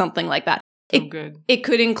Lobster or something like that. It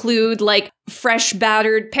could include like fresh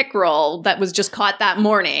battered pickerel that was just caught that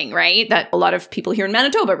morning, right? That a lot of people here in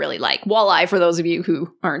Manitoba really like. Walleye, for those of you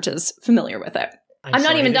who aren't as familiar with it. I'm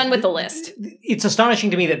not even done with the list. It's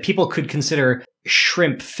astonishing to me that people could consider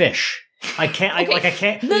shrimp fish. I can't. I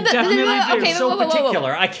can't. It's so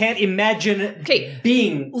particular. I can't imagine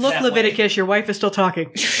being. Look, that Leviticus, your wife is still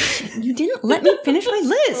talking. You didn't let me finish my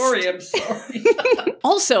list. I'm sorry.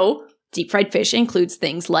 Also, deep fried fish includes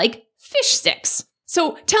things like fish sticks.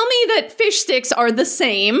 So tell me that fish sticks are the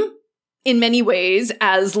same in many ways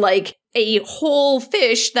as like a whole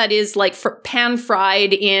fish that is like pan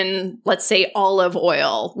fried in, let's say, olive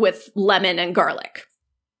oil with lemon and garlic.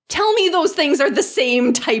 Tell me those things are the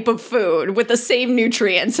same type of food with the same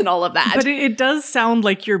nutrients and all of that. But it does sound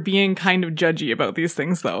like you're being kind of judgy about these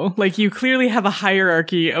things, though. Like, you clearly have a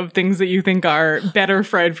hierarchy of things that you think are better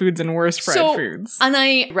fried foods and worse fried foods. And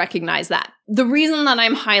I recognize that. The reason that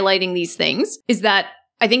I'm highlighting these things is that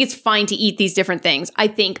I think it's fine to eat these different things. I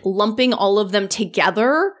think lumping all of them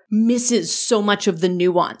together misses so much of the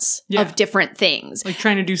nuance of different things. Like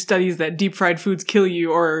trying to do studies that deep fried foods kill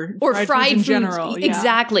you or fried foods in general. Yeah.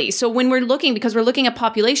 Exactly. So when we're looking at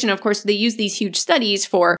population, of course, they use these huge studies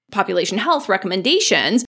for population health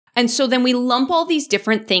recommendations. And so then we lump all these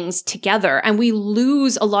different things together and we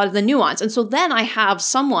lose a lot of the nuance. And so then I have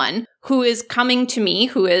someone who is coming to me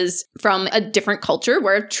who is from a different culture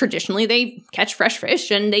where traditionally they catch fresh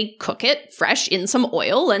fish and they cook it fresh in some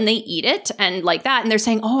oil and they eat it and like that. And they're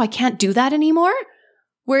saying, oh, I can't do that anymore.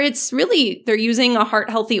 Where it's really, they're using a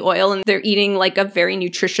heart-healthy oil and they're eating like a very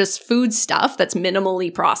nutritious food stuff that's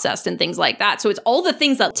minimally processed and things like that. So it's all the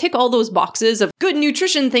things that tick all those boxes of good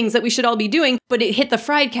nutrition things that we should all be doing, but it hit the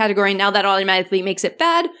fried category. Now that automatically makes it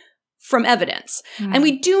bad from evidence. And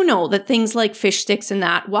we do know that things like fish sticks and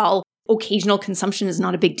that, while occasional consumption is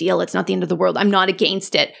not a big deal, it's not the end of the world, I'm not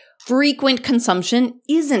against it. Frequent consumption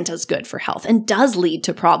isn't as good for health and does lead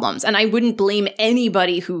to problems. And I wouldn't blame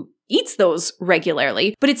anybody who eats those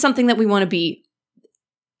regularly, but it's something that we want to be.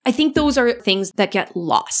 I think those are things that get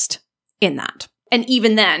lost in that. And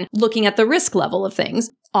even then, looking at the risk level of things,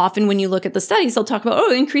 often when you look at the studies, they'll talk about,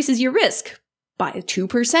 oh, it increases your risk by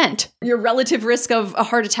 2%. Your relative risk of a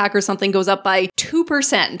heart attack or something goes up by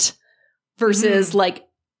 2% versus like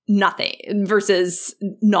nothing, versus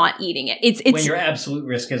not eating it. It's when your absolute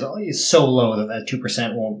risk is so low that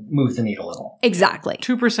 2% won't move the needle at all. Exactly.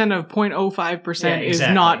 2% of 0.05% is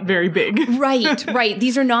not very big. Right.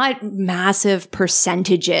 These are not massive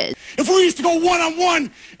percentages. If we used to go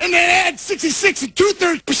one-on-one and then add 66 and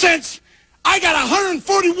 2/3%, I got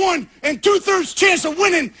 141 and 2/3 chance of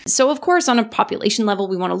winning. So of course, on a population level,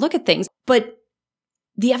 we want to look at things, but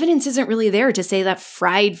the evidence isn't really there to say that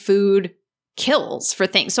fried food kills for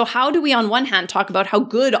things. So how do we on one hand talk about how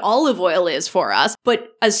good olive oil is for us, but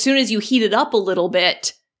as soon as you heat it up a little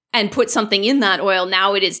bit and put something in that oil,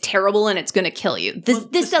 now it is terrible and it's going to kill you.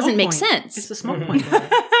 This doesn't make sense. It's the smoke point.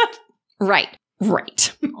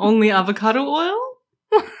 Right. Only avocado oil?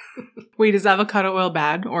 Wait, is avocado oil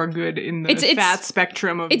bad or good in the fat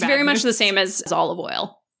spectrum of It's badness? very much the same as olive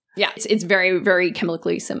oil. Yeah, it's very, very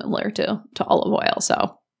chemically similar to olive oil,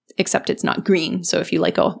 so except it's not green. So if you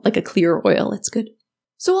like a clear oil, it's good.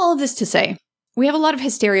 So all of this to say, we have a lot of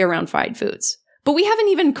hysteria around fried foods, but we haven't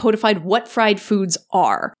even codified what fried foods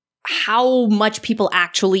are, how much people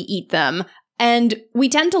actually eat them. And we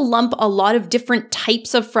tend to lump a lot of different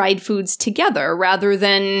types of fried foods together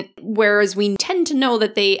whereas we tend to know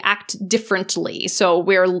that they act differently. So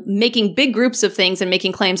we're making big groups of things and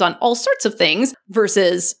making claims on all sorts of things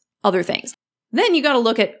versus other things. Then you got to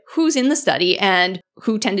look at who's in the study and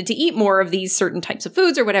who tended to eat more of these certain types of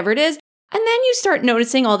foods or whatever it is. And then you start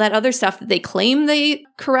noticing all that other stuff that they claim they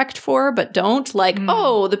correct for, but don't. Like,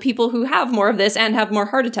 the people who have more of this and have more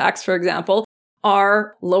heart attacks, for example,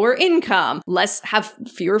 are lower income, have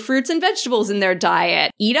fewer fruits and vegetables in their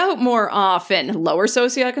diet, eat out more often, lower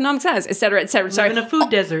socioeconomic status, et cetera, et cetera. Live in a food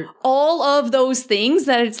desert. All of those things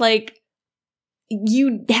that it's like,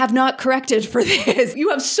 you have not corrected for this. You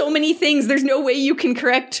have so many things. There's no way you can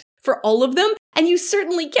correct for all of them. And you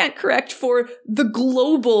certainly can't correct for the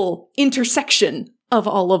global intersection of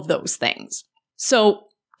all of those things. So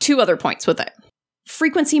 2 other points with it.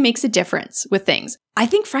 Frequency makes a difference with things. I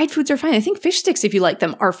think fried foods are fine. I think fish sticks, if you like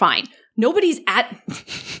them, are fine. Nobody's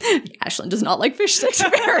Ashlyn does not like fish sticks,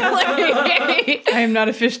 apparently. I am not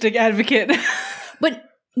a fish stick advocate. But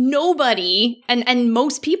nobody and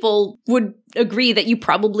most people would agree that you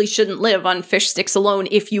probably shouldn't live on fish sticks alone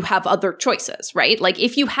if you have other choices, right? Like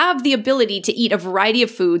if you have the ability to eat a variety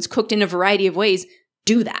of foods cooked in a variety of ways,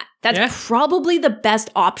 do that. That's probably the best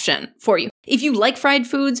option for you. If you like fried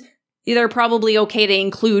foods, they're probably okay to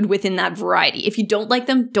include within that variety. If you don't like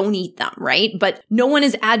them, don't eat them, right? But no one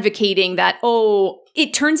is advocating that,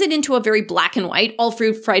 it turns it into a very black and white. All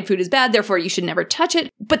fried food is bad, therefore you should never touch it.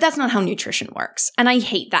 But that's not how nutrition works. And I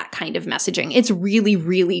hate that kind of messaging. It's really,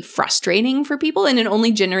 really frustrating for people, and it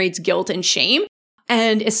only generates guilt and shame.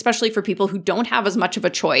 And especially for people who don't have as much of a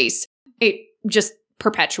choice, it just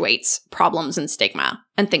perpetuates problems and stigma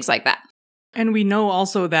and things like that. And we know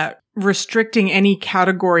also that restricting any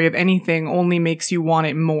category of anything only makes you want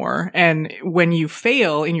it more. And when you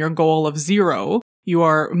fail in your goal of 0, you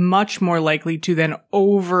are much more likely to then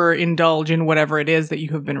overindulge in whatever it is that you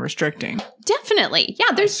have been restricting. Definitely.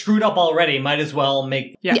 Yeah, there's screwed up already. Might as well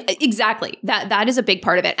make... Yeah, exactly. That is a big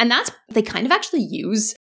part of it. And they kind of actually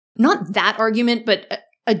use, not that argument, but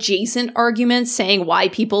adjacent arguments saying why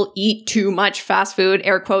people eat too much fast food,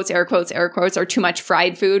 air quotes, air quotes, air quotes, or too much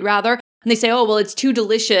fried food, rather. And they say, oh, well, it's too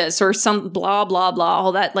delicious or some blah, blah, blah,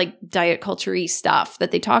 all that like diet culture-y stuff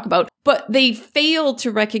that they talk about. But they fail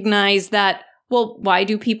to recognize that, well, why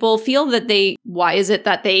do people feel that why is it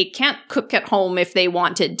that they can't cook at home if they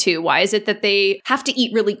wanted to? Why is it that they have to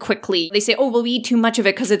eat really quickly? They say, oh, well, we eat too much of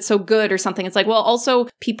it because it's so good or something. It's like, well, also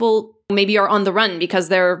people maybe are on the run because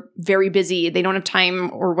they're very busy. They don't have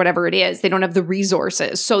time or whatever it is. They don't have the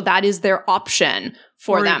resources. So that is their option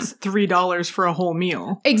for them. It's $3 for a whole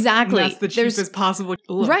meal. Exactly. And that's the cheapest possible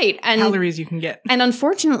calories you can get. And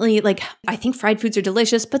unfortunately, like, I think fried foods are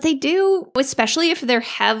delicious, but they do, especially if they're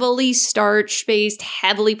heavily starch-based,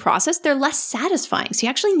 heavily processed, they're less satisfying. So you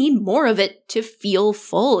actually need more of it to feel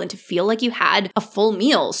full and to feel like you had a full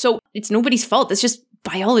meal. So it's nobody's fault. That's just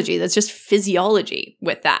biology. That's just physiology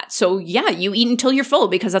with that. So yeah, you eat until you're full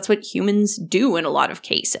because that's what humans do in a lot of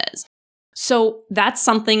cases. So that's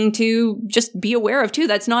something to just be aware of too.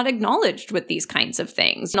 That's not acknowledged with these kinds of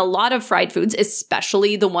things. And a lot of fried foods,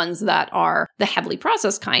 especially the ones that are the heavily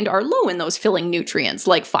processed kind, are low in those filling nutrients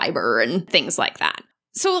like fiber and things like that.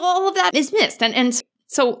 So all of that is missed. And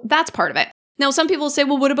so that's part of it. Now, some people say,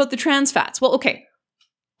 well, what about the trans fats? Well, okay.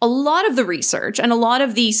 A lot of the research and a lot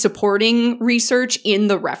of the supporting research in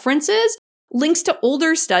the references links to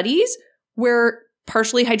older studies where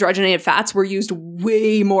partially hydrogenated fats were used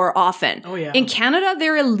way more often. Oh, yeah. In Canada,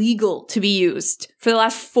 they're illegal to be used for the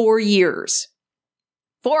last 4 years.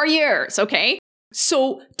 4 years, okay?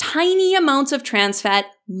 So tiny amounts of trans fat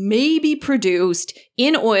may be produced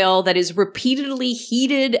in oil that is repeatedly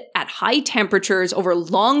heated at high temperatures over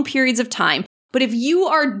long periods of time. But if you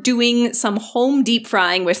are doing some home deep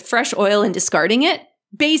frying with fresh oil and discarding it,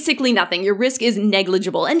 basically nothing. Your risk is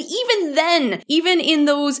negligible. And even then, even in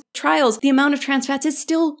those trials, the amount of trans fats is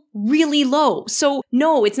still really low. So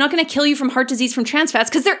no, it's not going to kill you from heart disease from trans fats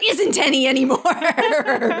because there isn't any anymore.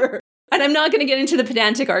 And I'm not going to get into the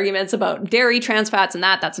pedantic arguments about dairy trans fats and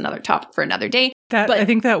that's another topic for another day. But I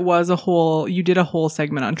think that was you did a whole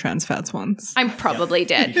segment on trans fats once. I probably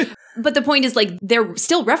did. But the point is, like, they're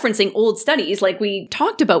still referencing old studies, like we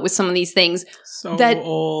talked about with some of these things. So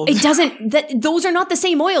old. Those are not the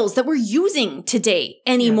same oils that we're using today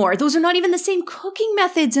anymore. Yeah. Those are not even the same cooking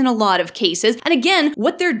methods in a lot of cases. And again,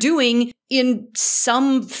 what they're doing in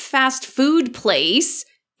some fast food place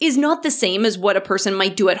is not the same as what a person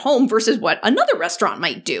might do at home versus what another restaurant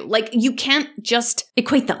might do. Like, you can't just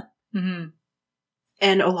equate them. Mm-hmm.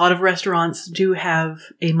 And a lot of restaurants do have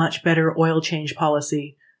a much better oil change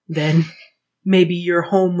policy than maybe your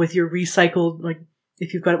home with your recycled, like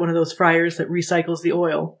if you've got one of those fryers that recycles the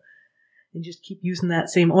oil and just keep using that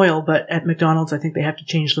same oil. But at McDonald's, I think they have to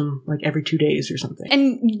change them like every 2 days or something.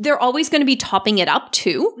 And they're always going to be topping it up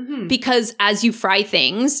too, because as you fry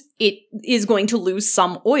things, it is going to lose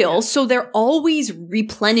some oil. Yeah. So they're always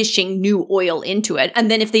replenishing new oil into it.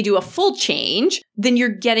 And then if they do a full change, then you're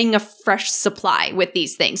getting a fresh supply with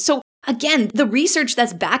these things. So again, the research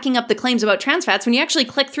that's backing up the claims about trans fats, when you actually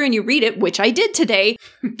click through and you read it, which I did today,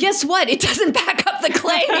 guess what? It doesn't back up the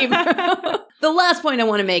claim. The last point I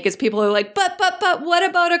want to make is people are like, but what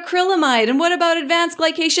about acrylamide? And what about advanced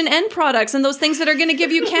glycation end products and those things that are going to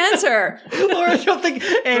give you cancer? Laura, I don't think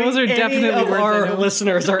any of our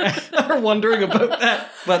listeners are wondering about that.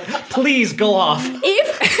 But please go off.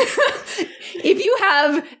 If you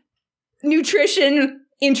have nutrition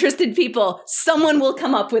interested people, someone will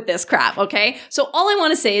come up with this crap, okay? So all I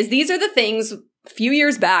want to say is these are the things a few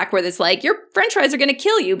years back where it's like, your french fries are going to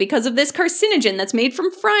kill you because of this carcinogen that's made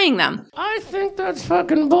from frying them. I think that's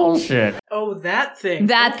fucking bullshit. Oh, that thing.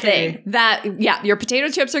 That thing. Your potato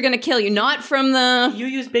chips are going to kill you, not from the... You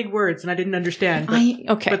use big words and I didn't understand. But,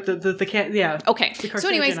 okay. But the can, yeah. Okay. The So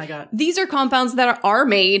anyways, I got. these are compounds that are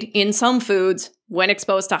made in some foods when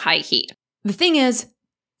exposed to high heat. The thing is,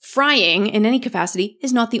 frying in any capacity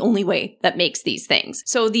is not the only way that makes these things.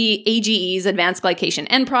 So the AGEs, advanced glycation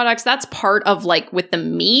end products, that's part of like with the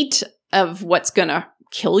meat of what's going to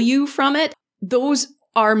kill you from it. Those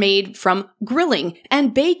are made from grilling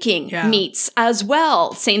and baking meats as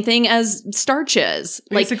well. Same thing as starches.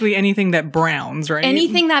 Basically anything that browns, right?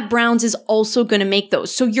 Anything that browns is also going to make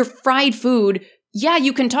those. So your fried food, yeah,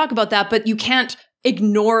 you can talk about that, but you can't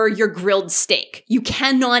ignore your grilled steak. You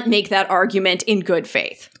cannot make that argument in good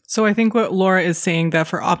faith. So I think what Laura is saying that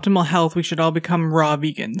for optimal health, we should all become raw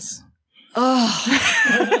vegans. Oh.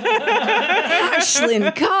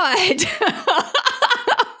 Ashlyn, God.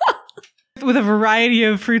 With a variety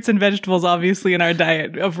of fruits and vegetables, obviously, in our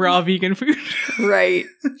diet of raw vegan food. Right.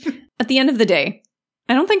 At the end of the day,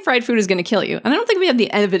 I don't think fried food is going to kill you. And I don't think we have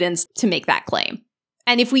the evidence to make that claim.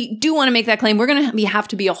 And if we do want to make that claim, we're going to have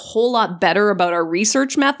to be a whole lot better about our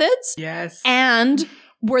research methods. Yes. And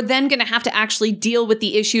we're then going to have to actually deal with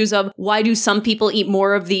the issues of why do some people eat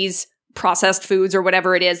more of these processed foods or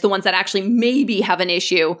whatever it is, the ones that actually maybe have an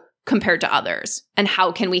issue compared to others. And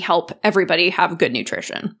how can we help everybody have good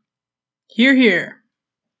nutrition? Hear, hear.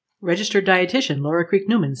 Registered dietitian Laura Creek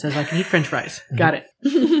Newman says I can eat french fries. Got it.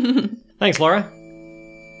 Thanks, Laura.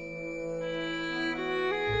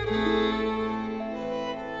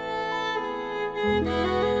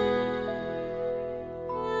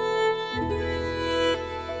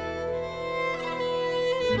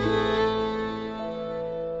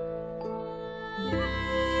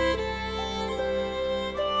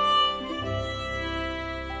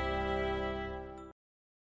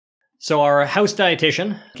 So our house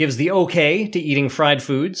dietitian gives the okay to eating fried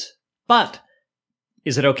foods, but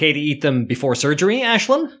is it okay to eat them before surgery,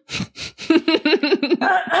 Ashlyn?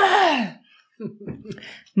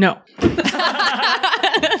 No.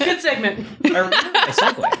 Good segment. A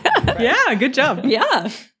segue. Right. Yeah, good job.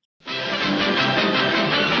 Yeah.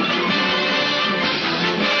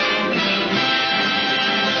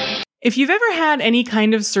 If you've ever had any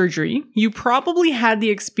kind of surgery, you probably had the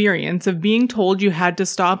experience of being told you had to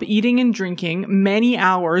stop eating and drinking many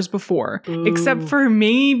hours before, except for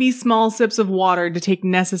maybe small sips of water to take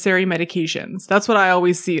necessary medications. That's what I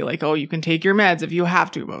always see, like, oh, you can take your meds if you have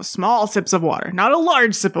to, but small sips of water, not a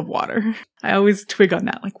large sip of water. I always twig on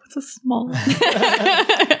that, like, what's a small?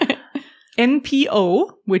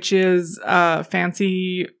 NPO, which is a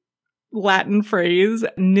fancy Latin phrase,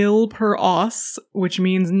 nil per os, which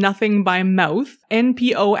means nothing by mouth.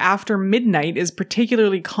 NPO after midnight is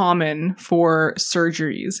particularly common for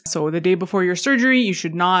surgeries. So the day before your surgery, you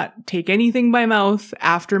should not take anything by mouth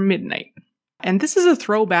after midnight. And this is a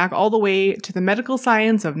throwback all the way to the medical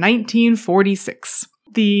science of 1946.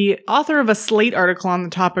 The author of a Slate article on the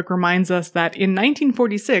topic reminds us that in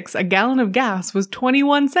 1946, a gallon of gas was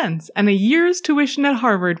 21 cents, and a year's tuition at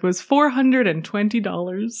Harvard was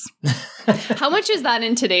 $420. How much is that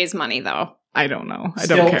in today's money, though? I don't know. I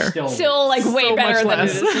don't care. Still like way So better much than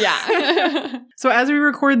less. it is. Yeah. So as we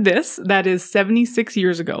record this, that is 76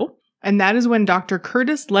 years ago. And that is when Dr.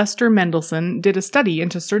 Curtis Lester Mendelsohn did a study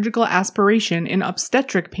into surgical aspiration in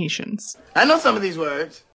obstetric patients. I know some of these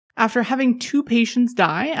words. After having 2 patients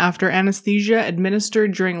die after anesthesia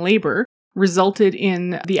administered during labor resulted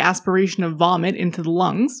in the aspiration of vomit into the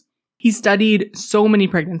lungs, he studied so many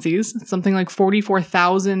pregnancies, something like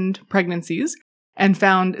 44,000 pregnancies, and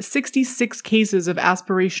found 66 cases of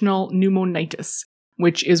aspirational pneumonitis,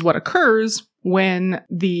 which is what occurs when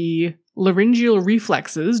the laryngeal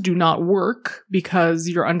reflexes do not work because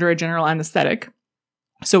you're under a general anesthetic.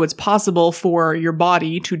 So it's possible for your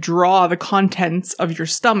body to draw the contents of your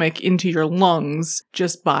stomach into your lungs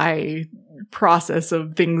just by process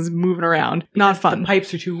of things moving around. Not fun. The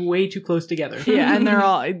pipes are way too close together. Yeah, and they're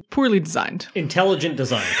all poorly designed. Intelligent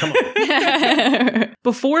design. Come on.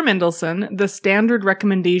 Before Mendelsohn, the standard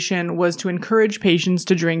recommendation was to encourage patients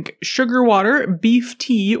to drink sugar water, beef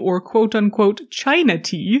tea, or quote-unquote China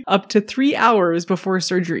tea up to 3 hours before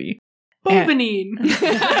surgery. Bovinine.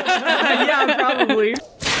 Yeah, probably.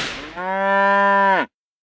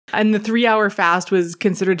 And the 3-hour fast was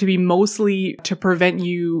considered to be mostly to prevent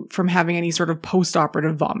you from having any sort of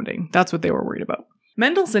post-operative vomiting. That's what they were worried about.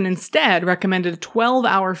 Mendelsohn instead recommended a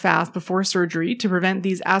 12-hour fast before surgery to prevent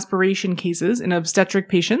these aspiration cases in obstetric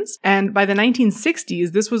patients. And by the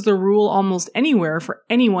 1960s, this was the rule almost anywhere for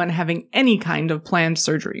anyone having any kind of planned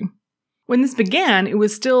surgery. When this began, it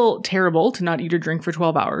was still terrible to not eat or drink for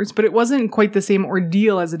 12 hours, but it wasn't quite the same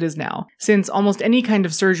ordeal as it is now, since almost any kind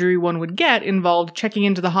of surgery one would get involved checking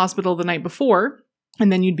into the hospital the night before,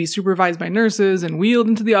 and then you'd be supervised by nurses and wheeled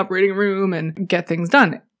into the operating room and get things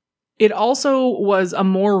done. It also was a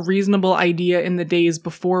more reasonable idea in the days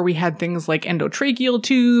before we had things like endotracheal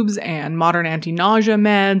tubes and modern anti-nausea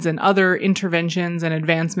meds and other interventions and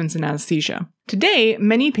advancements in anesthesia. Today,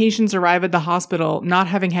 many patients arrive at the hospital not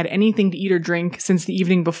having had anything to eat or drink since the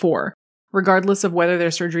evening before, regardless of whether their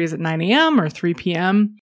surgery is at 9 a.m. or 3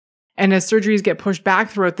 p.m. And as surgeries get pushed back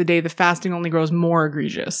throughout the day, the fasting only grows more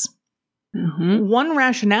egregious. Mm-hmm. One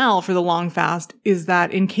rationale for the long fast is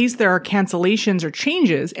that in case there are cancellations or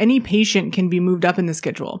changes, any patient can be moved up in the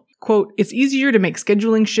schedule. Quote, it's easier to make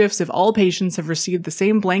scheduling shifts if all patients have received the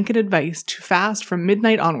same blanket advice to fast from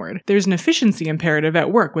midnight onward. There's an efficiency imperative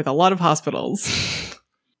at work with a lot of hospitals.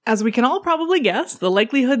 As we can all probably guess, the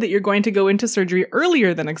likelihood that you're going to go into surgery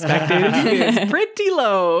earlier than expected is pretty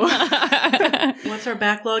low. What's our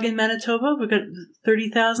backlog in Manitoba? We've got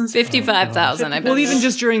 30,000? 55,000, I bet. Well, even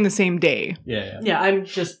just during the same day. Yeah, I'm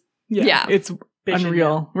just... Yeah. It's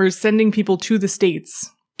unreal. Now. We're sending people to the States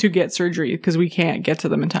to get surgery because we can't get to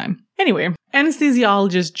them in time. Anyway,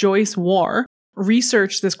 anesthesiologist Joyce Warr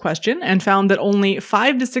researched this question and found that only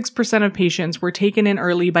 5 to 6% of patients were taken in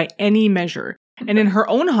early by any measure. And in her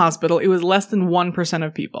own hospital, it was less than 1%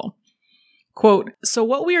 of people. Quote, so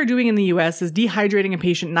what we are doing in the US is dehydrating a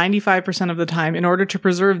patient 95% of the time in order to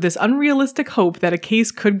preserve this unrealistic hope that a case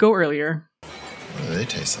could go earlier. What do they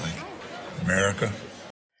taste like? America?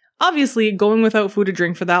 Obviously, going without food or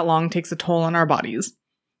drink for that long takes a toll on our bodies.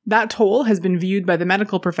 That toll has been viewed by the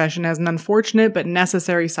medical profession as an unfortunate but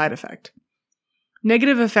necessary side effect.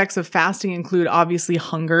 Negative effects of fasting include obviously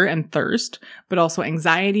hunger and thirst, but also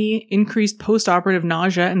anxiety, increased post-operative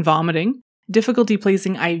nausea and vomiting, difficulty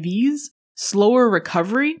placing IVs, slower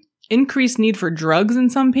recovery, increased need for drugs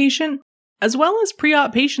in some patients, as well as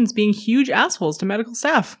pre-op patients being huge assholes to medical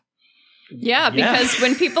staff. Yeah, because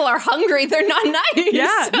when people are hungry, they're not nice.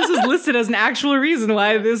 Yeah, this is listed as an actual reason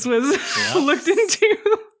why this was looked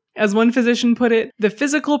into. As one physician put it, the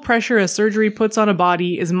physical pressure a surgery puts on a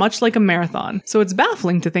body is much like a marathon, so it's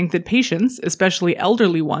baffling to think that patients, especially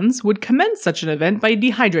elderly ones, would commence such an event by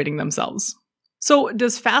dehydrating themselves. So,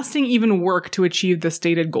 does fasting even work to achieve the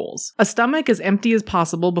stated goals? A stomach as empty as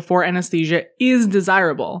possible before anesthesia is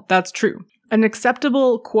desirable, that's true. An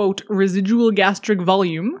acceptable, quote, residual gastric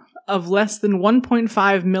volume of less than 1.5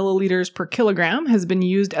 milliliters per kilogram has been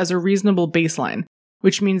used as a reasonable baseline,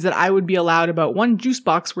 which means that I would be allowed about 1 juice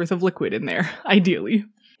box worth of liquid in there, ideally.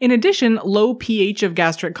 In addition, low pH of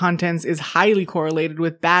gastric contents is highly correlated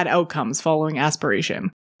with bad outcomes following aspiration.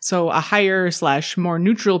 So a higher/more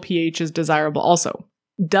neutral pH is desirable also.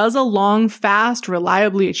 Does a long fast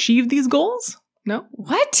reliably achieve these goals? No?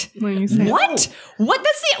 What? What are you saying? What? What?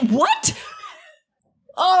 That's the... What?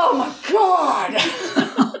 Oh my god!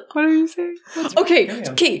 What are you saying?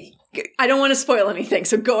 Okay. I don't want to spoil anything,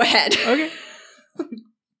 so go ahead. Okay.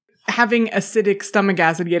 Having acidic stomach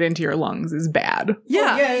acid get into your lungs is bad.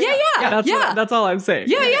 Yeah. That's all I'm saying.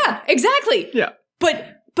 Yeah, exactly. Yeah.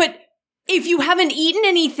 But if you haven't eaten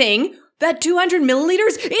anything, that 200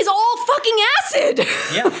 milliliters is all fucking acid.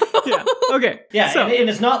 Yeah. Okay. Yeah, so, and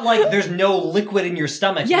it's not like there's no liquid in your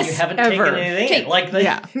stomach when you haven't taken anything.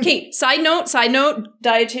 Okay, side note,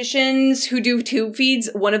 dietitians who do tube feeds,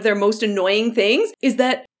 one of their most annoying things is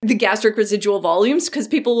that the gastric residual volumes, because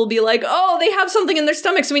people will be like, oh, they have something in their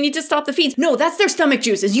stomach, so we need to stop the feeds. No, that's their stomach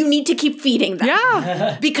juices. You need to keep feeding them.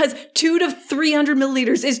 Yeah. Because 200 to 300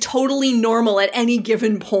 milliliters is totally normal at any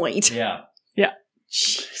given point. Yeah.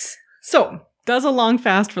 Jeez. So, does a long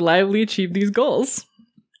fast reliably achieve these goals?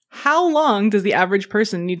 How long does the average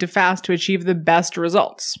person need to fast to achieve the best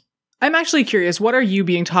results? I'm actually curious, what are you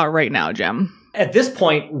being taught right now, Jem? At this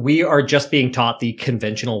point, we are just being taught the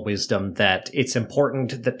conventional wisdom that it's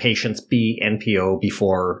important that patients be NPO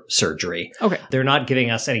before surgery. Okay. They're not giving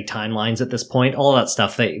us any timelines at this point. All that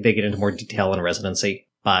stuff, they get into more detail in residency.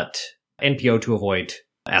 But NPO to avoid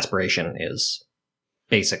aspiration is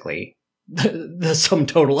basically the sum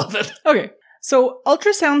total of it. Okay. So,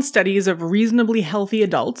 ultrasound studies of reasonably healthy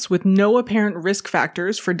adults with no apparent risk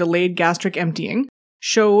factors for delayed gastric emptying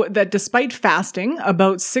show that despite fasting,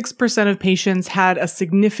 about 6% of patients had a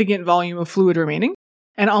significant volume of fluid remaining,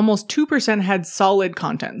 and almost 2% had solid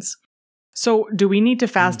contents. So, do we need to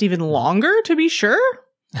fast even longer to be sure?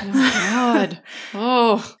 Oh, God.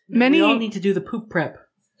 We all need to do the poop prep.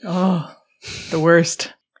 Oh, the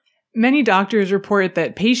worst. Many doctors report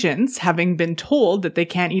that patients, having been told that they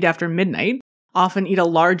can't eat after midnight, often eat a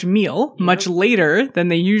large meal much later than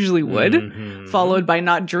they usually would, followed by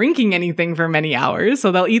not drinking anything for many hours.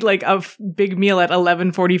 So they'll eat like a big meal at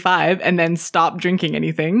 11:45 and then stop drinking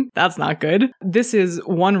anything. That's not good. This is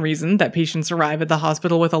one reason that patients arrive at the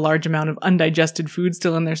hospital with a large amount of undigested food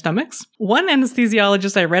still in their stomachs. One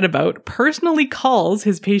anesthesiologist I read about personally calls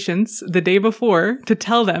his patients the day before to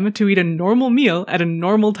tell them to eat a normal meal at a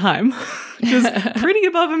normal time, which is pretty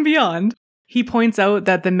above and beyond. He points out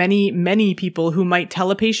that the many people who might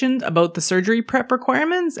tell a patient about the surgery prep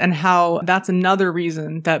requirements and how that's another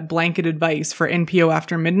reason that blanket advice for NPO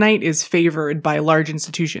after midnight is favored by large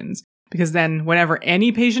institutions. Because then whenever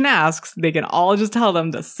any patient asks, they can all just tell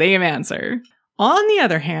them the same answer. On the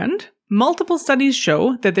other hand, multiple studies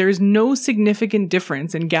show that there is no significant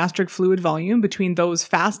difference in gastric fluid volume between those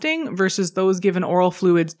fasting versus those given oral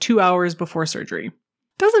fluids 2 hours before surgery.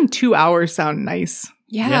 Doesn't 2 hours sound nice?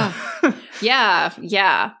 Yeah.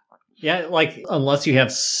 Yeah. Like, unless you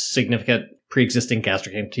have significant pre-existing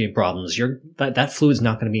gastric emptying problems, that fluid's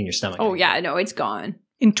not going to be in your stomach. Oh, yeah, no, it's gone.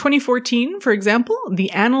 In 2014, for example,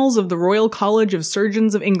 the Annals of the Royal College of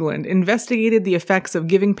Surgeons of England investigated the effects of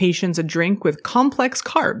giving patients a drink with complex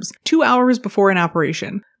carbs 2 hours before an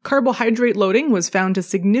operation. Carbohydrate loading was found to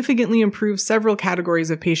significantly improve several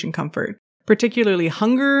categories of patient comfort, particularly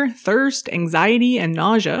hunger, thirst, anxiety, and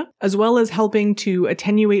nausea, as well as helping to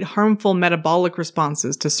attenuate harmful metabolic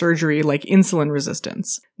responses to surgery like insulin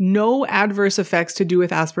resistance. No adverse effects to do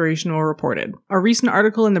with aspiration were reported. A recent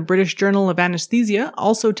article in the British Journal of Anesthesia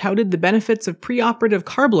also touted the benefits of preoperative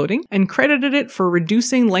carb loading and credited it for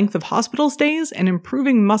reducing length of hospital stays and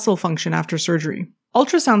improving muscle function after surgery.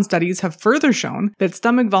 Ultrasound studies have further shown that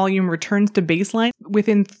stomach volume returns to baseline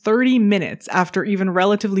within 30 minutes after even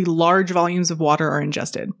relatively large volumes of water are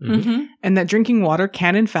ingested. And that drinking water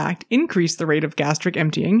can, in fact, increase the rate of gastric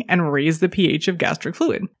emptying and raise the pH of gastric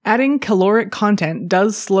fluid. Adding caloric content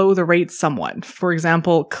does slow the rate somewhat. For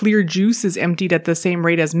example, clear juice is emptied at the same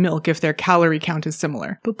rate as milk if their calorie count is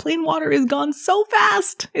similar. But plain water is gone so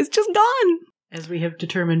fast! It's just gone! As we have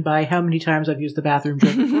determined by how many times I've used the bathroom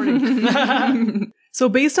during recording. So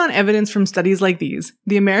based on evidence from studies like these,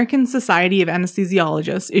 the American Society of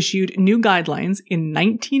Anesthesiologists issued new guidelines in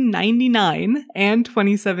 1999 and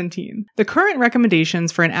 2017. The current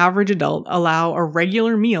recommendations for an average adult allow a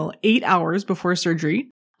regular meal 8 hours before surgery,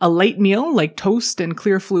 a light meal like toast and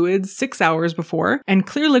clear fluids 6 hours before, and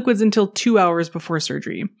clear liquids until 2 hours before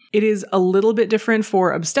surgery. It is a little bit different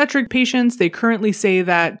for obstetric patients. They currently say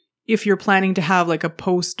that if you're planning to have like a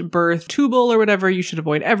post-birth tubal or whatever, you should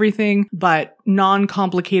avoid everything, but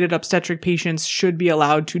non-complicated obstetric patients should be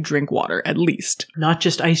allowed to drink water, at least. Not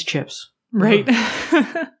just ice chips. Right.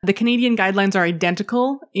 The Canadian guidelines are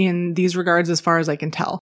identical in these regards as far as I can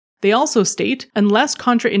tell. They also state, unless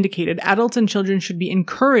contraindicated, adults and children should be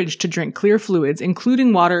encouraged to drink clear fluids,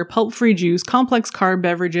 including water, pulp-free juice, complex carb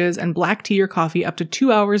beverages, and black tea or coffee up to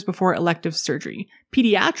 2 hours before elective surgery.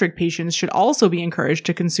 Pediatric patients should also be encouraged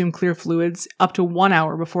to consume clear fluids up to 1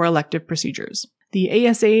 hour before elective procedures. The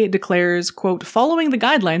ASA declares, quote, following the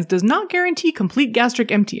guidelines does not guarantee complete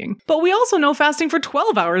gastric emptying, but we also know fasting for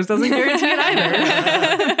 12 hours doesn't guarantee it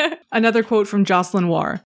either. Another quote from Jocelyn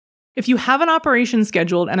War. If you have an operation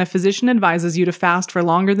scheduled and a physician advises you to fast for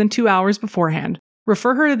longer than 2 hours beforehand,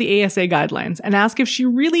 refer her to the ASA guidelines and ask if she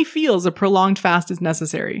really feels a prolonged fast is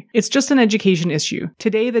necessary. It's just an education issue.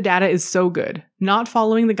 Today, the data is so good. Not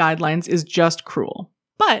following the guidelines is just cruel.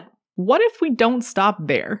 But what if we don't stop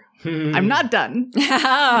there? I'm not done.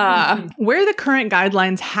 Where the current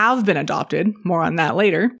guidelines have been adopted, more on that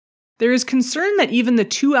later, there is concern that even the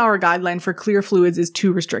 2-hour guideline for clear fluids is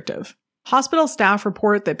too restrictive. Hospital staff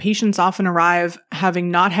report that patients often arrive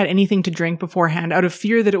having not had anything to drink beforehand out of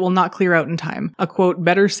fear that it will not clear out in time, a quote,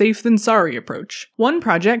 better safe than sorry approach. One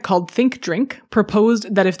project called Think Drink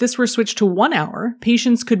proposed that if this were switched to 1 hour,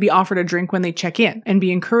 patients could be offered a drink when they check in and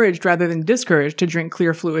be encouraged rather than discouraged to drink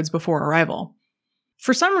clear fluids before arrival.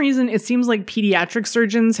 For some reason, it seems like pediatric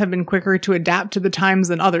surgeons have been quicker to adapt to the times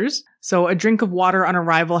than others, so a drink of water on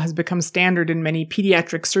arrival has become standard in many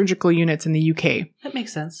pediatric surgical units in the UK. That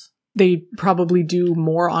makes sense. They probably do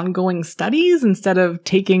more ongoing studies instead of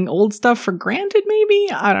taking old stuff for granted,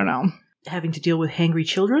 maybe? I don't know. Having to deal with hangry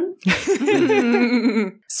children?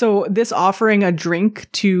 So this offering a drink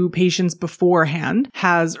to patients beforehand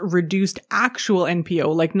has reduced actual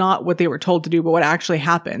NPO, like not what they were told to do, but what actually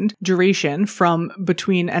happened, duration from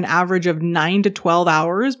between an average of 9 to 12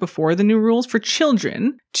 hours before the new rules for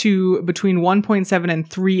children to between 1.7 and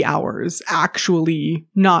 3 hours actually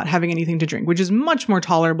not having anything to drink, which is much more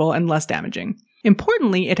tolerable and less damaging.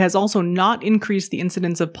 Importantly, it has also not increased the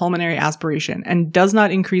incidence of pulmonary aspiration and does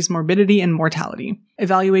not increase morbidity and mortality.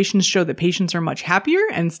 Evaluations show that patients are much happier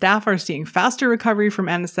and staff are seeing faster recovery from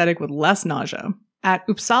anesthetic with less nausea. At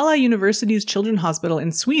Uppsala University's Children's Hospital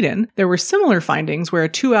in Sweden, there were similar findings where a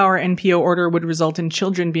 2-hour NPO order would result in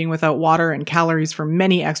children being without water and calories for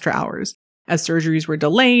many extra hours, as surgeries were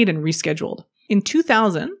delayed and rescheduled. In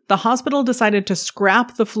 2000, the hospital decided to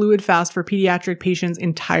scrap the fluid fast for pediatric patients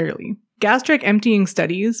entirely. Gastric emptying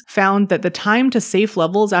studies found that the time to safe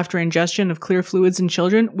levels after ingestion of clear fluids in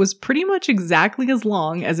children was pretty much exactly as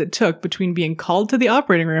long as it took between being called to the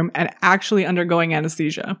operating room and actually undergoing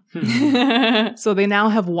anesthesia. So they now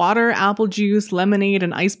have water, apple juice, lemonade,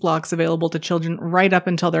 and ice blocks available to children right up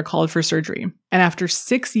until they're called for surgery. And after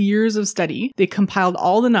 6 years of study, they compiled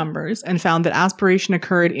all the numbers and found that aspiration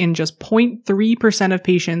occurred in just 0.3% of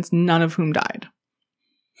patients, none of whom died.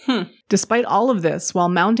 Despite all of this, while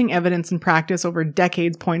mounting evidence in practice over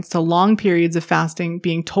decades points to long periods of fasting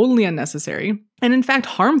being totally unnecessary, and in fact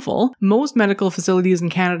harmful, most medical facilities in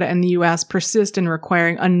Canada and the US persist in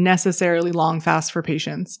requiring unnecessarily long fasts for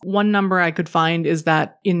patients. One number I could find is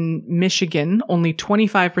that in Michigan, only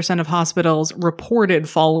 25% of hospitals reported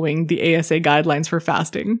following the ASA guidelines for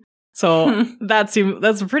fasting. So that's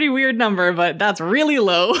a pretty weird number, but that's really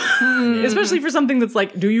low, especially for something that's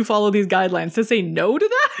like, do you follow these guidelines? To say no to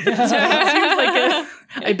that?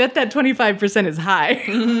 Seems like I bet that 25% is high.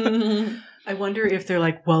 I wonder if they're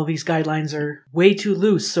like, well, these guidelines are way too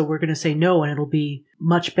loose, so we're going to say no, and it'll be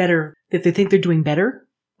much better if they think they're doing better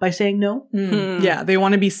by saying no. Yeah, they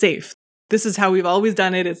want to be safe. This is how we've always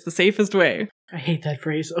done it. It's the safest way. I hate that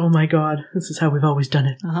phrase. Oh my God. This is how we've always done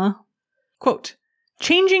it. Quote,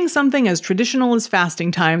 changing something as traditional as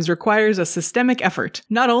fasting times requires a systemic effort.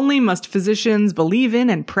 Not only must physicians believe in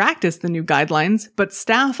and practice the new guidelines, but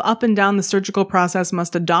staff up and down the surgical process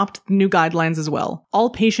must adopt the new guidelines as well. All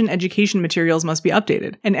patient education materials must be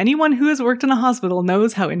updated, and anyone who has worked in a hospital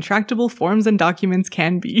knows how intractable forms and documents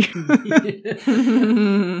can be.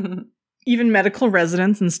 Even medical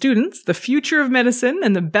residents and students, the future of medicine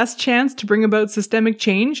and the best chance to bring about systemic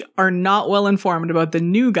change, are not well informed about the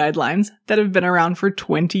new guidelines that have been around for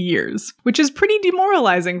 20 years, which is pretty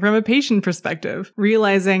demoralizing from a patient perspective,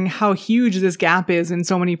 realizing how huge this gap is in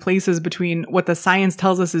so many places between what the science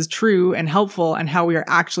tells us is true and helpful and how we are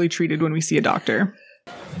actually treated when we see a doctor.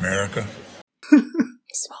 America.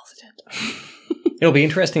 Swallows it. It'll be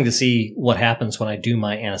interesting to see what happens when I do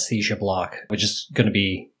my anesthesia block, which is going to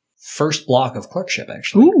be first block of clerkship,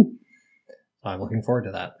 actually. Ooh. I'm looking forward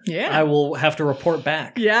to that. Yeah. I will have to report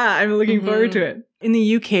back. Yeah, I'm looking forward to it. In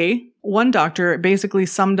the UK, one doctor basically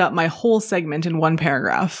summed up my whole segment in one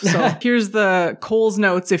paragraph. So here's the Cole's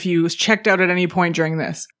notes if you checked out at any point during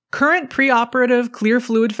this. Current preoperative clear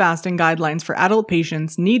fluid fasting guidelines for adult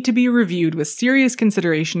patients need to be reviewed with serious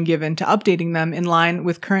consideration given to updating them in line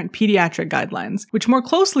with current pediatric guidelines, which more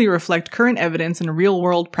closely reflect current evidence and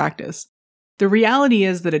real-world practice. The reality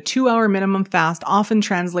is that a 2-hour minimum fast often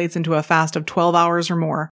translates into a fast of 12 hours or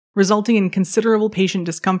more, resulting in considerable patient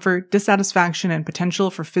discomfort, dissatisfaction, and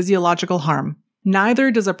potential for physiological harm.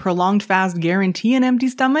 Neither does a prolonged fast guarantee an empty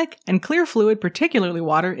stomach, and clear fluid, particularly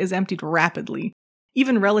water, is emptied rapidly.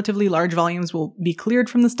 Even relatively large volumes will be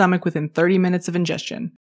cleared from the stomach within 30 minutes of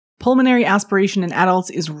ingestion. Pulmonary aspiration in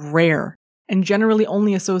adults is rare, and generally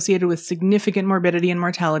only associated with significant morbidity and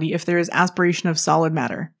mortality if there is aspiration of solid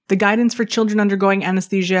matter. The guidance for children undergoing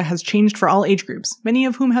anesthesia has changed for all age groups, many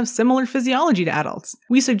of whom have similar physiology to adults.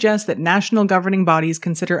 We suggest that national governing bodies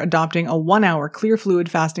consider adopting a 1-hour clear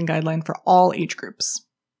fluid fasting guideline for all age groups.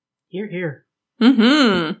 Hear, hear.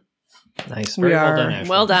 Nice. Very well done, Ashley.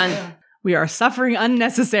 Well done. We are suffering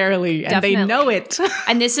unnecessarily, and they know it.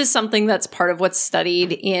 And this is something that's part of what's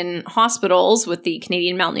studied in hospitals with the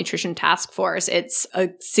Canadian Malnutrition Task Force. It's a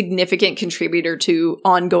significant contributor to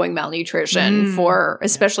ongoing malnutrition for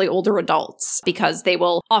especially older adults, because they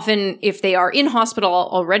will often, if they are in hospital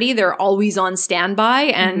already, they're always on standby.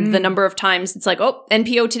 And the number of times it's like, oh,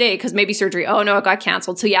 NPO today because maybe surgery. Oh, no, it got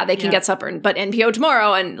canceled. So yeah, they can get supper, but NPO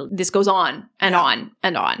tomorrow. And this goes on and on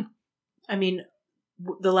and on. I mean,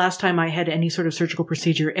 the last time I had any sort of surgical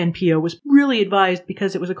procedure, NPO was really advised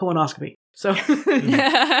because it was a colonoscopy. So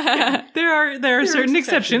there are certain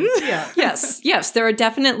exceptions. Yeah. Yes, there are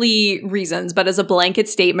definitely reasons, but as a blanket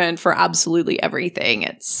statement for absolutely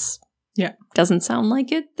everything, doesn't sound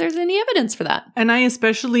like there's any evidence for that. And I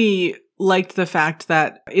especially liked the fact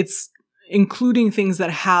that it's including things that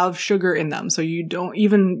have sugar in them. So you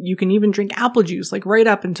can even drink apple juice, like right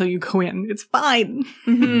up until you go in. It's fine.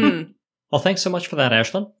 Well, thanks so much for that,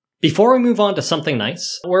 Ashlyn. Before we move on to something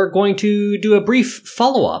nice, we're going to do a brief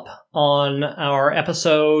follow-up on our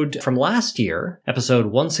episode from last year, episode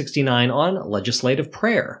 169 on legislative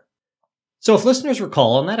prayer. So if listeners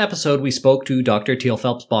recall, on that episode we spoke to Dr. Teal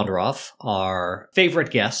Phelps Bondaroff, our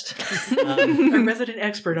favorite guest. A resident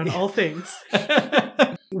expert on all things.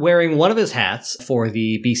 Wearing one of his hats for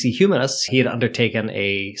the BC Humanists, he had undertaken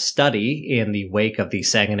a study in the wake of the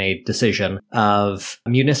Saguenay decision of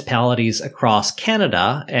municipalities across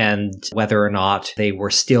Canada and whether or not they were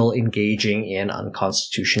still engaging in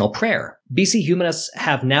unconstitutional prayer. BC Humanists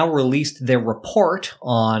have now released their report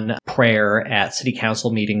on prayer at city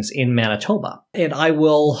council meetings in Manitoba. And I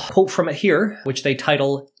will quote from it here, which they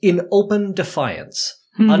title, "In Open Defiance.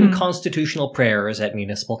 Unconstitutional prayers at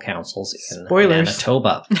municipal councils in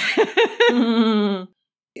Manitoba."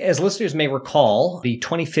 As listeners may recall, the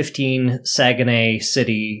 2015 Saguenay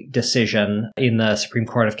City decision in the Supreme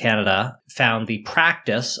Court of Canada found the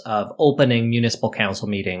practice of opening municipal council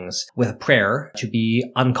meetings with a prayer to be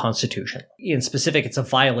unconstitutional. In specific, it's a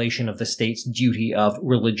violation of the state's duty of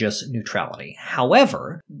religious neutrality.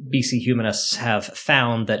 However, BC Humanists have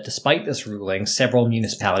found that despite this ruling, several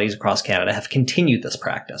municipalities across Canada have continued this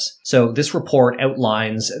practice. So this report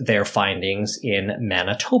outlines their findings in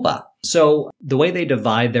Manitoba. So the way they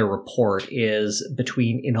divide their report is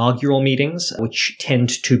between inaugural meetings, which tend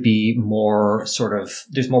to be more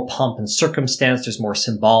there's more pomp and circumstance, there's more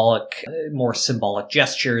symbolic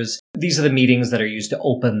gestures. These are the meetings that are used to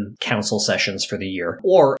open council sessions for the year,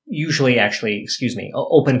 or usually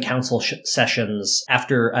open council sessions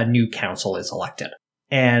after a new council is elected.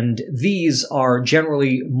 And these are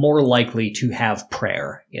generally more likely to have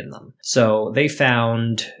prayer in them. So they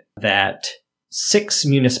found that 6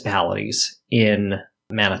 municipalities in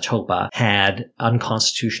Manitoba had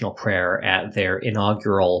unconstitutional prayer at their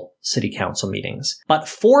inaugural city council meetings. But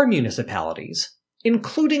 4 municipalities,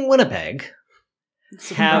 including Winnipeg,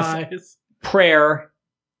 have prayer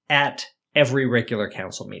at every regular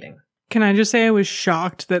council meeting. Can I just say I was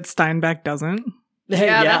shocked that Steinbach doesn't?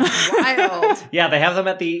 Yeah, that's wild. Yeah, they have them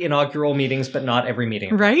at the inaugural meetings, but not every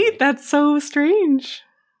meeting. Right? That's so strange.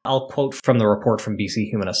 I'll quote from the report from BC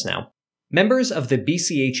Humanists now. Members of the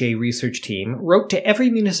BCHA research team wrote to every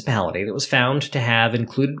municipality that was found to have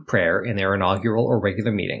included prayer in their inaugural or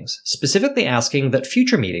regular meetings, specifically asking that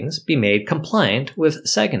future meetings be made compliant with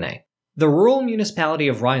Saguenay. The rural municipality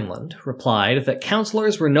of Rhineland replied that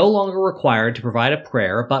councillors were no longer required to provide a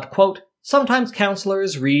prayer, but, quote, sometimes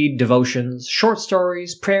councillors read devotions, short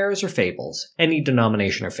stories, prayers, or fables, any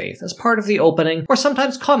denomination or faith, as part of the opening, or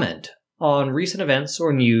sometimes comment on recent events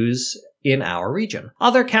or news in our region.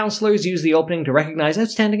 Other councillors use the opening to recognize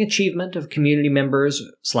outstanding achievement of community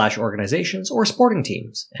members/organizations or sporting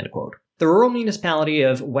teams, end quote. The rural municipality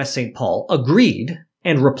of West St. Paul agreed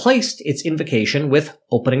and replaced its invocation with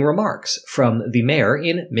opening remarks from the mayor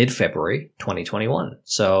in mid-February 2021.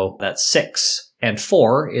 So that's 6, and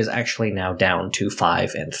 4 is actually now down to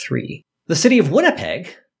 5 and 3. The city of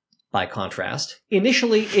Winnipeg, by contrast,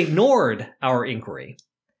 initially ignored our inquiry.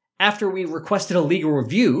 After we requested a legal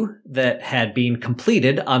review that had been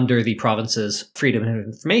completed under the province's Freedom of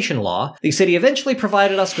Information law, the city eventually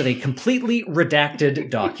provided us with a completely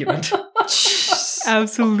redacted document.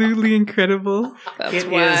 Absolutely incredible. That's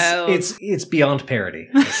wild. It's beyond parody.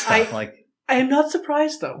 Stuff I am not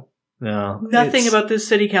surprised, though. No. Nothing about this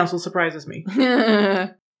city council surprises me.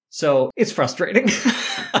 So it's frustrating,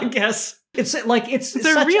 I guess. It's such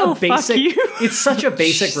real a basic, fuck you. It's such a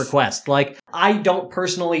basic request. Like, I don't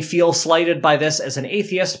personally feel slighted by this as an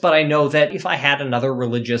atheist, but I know that if I had another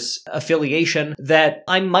religious affiliation, that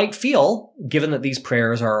I might feel, given that these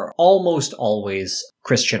prayers are almost always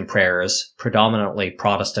Christian prayers, predominantly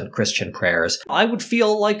Protestant Christian prayers, I would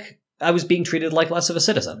feel like I was being treated like less of a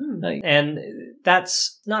citizen. And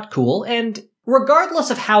that's not cool. And regardless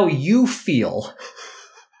of how you feel,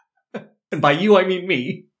 and by you I mean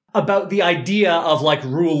me, about the idea of, like,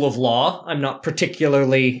 rule of law, I'm not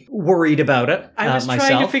particularly worried about it I was myself.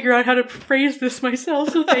 trying to figure out how to phrase this myself,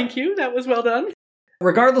 so thank you. That was well done.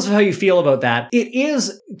 Regardless of how you feel about that, it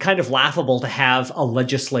is kind of laughable to have a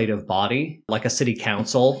legislative body, like a city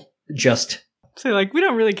council, just... So, like, we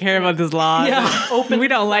don't really care about this law. Yeah. We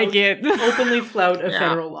don't like it. Openly flout a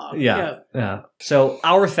federal law. Yeah. So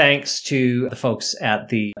our thanks to the folks at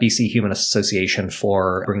the BC Humanist Association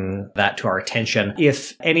for bringing that to our attention.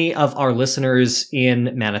 If any of our listeners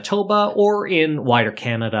in Manitoba or in wider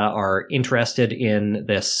Canada are interested in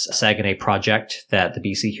this Saguenay project that the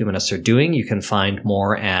BC Humanists are doing, you can find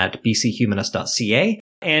more at bchumanist.ca.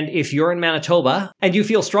 And if you're in Manitoba and you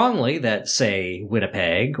feel strongly that, say,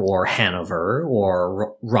 Winnipeg or Hanover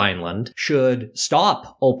or Rhineland should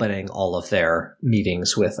stop opening all of their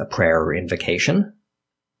meetings with a prayer or invocation,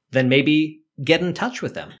 then maybe get in touch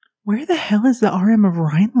with them. Where the hell is the RM of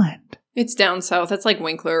Rhineland? It's down south. It's like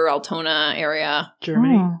Winkler, Altona area.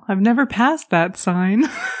 Germany. Oh, I've never passed that sign.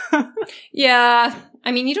 Yeah.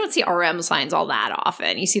 I mean, you don't see RM signs all that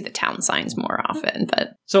often. You see the town signs more often,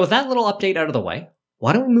 but... So with that little update out of the way,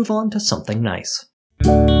 why don't we move on to something nice?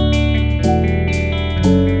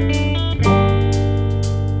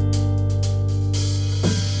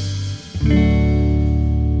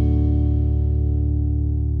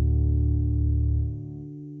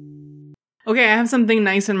 Okay, I have something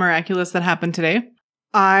nice and miraculous that happened today.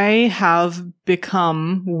 I have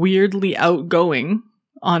become weirdly outgoing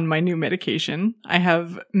on my new medication. I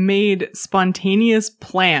have made spontaneous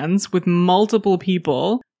plans with multiple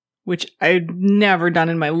people, which I've never done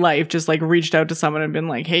in my life. Just like reached out to someone and been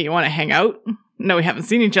like, hey, you want to hang out? No, we haven't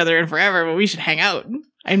seen each other in forever, but we should hang out.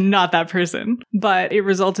 I'm not that person. But it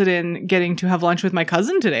resulted in getting to have lunch with my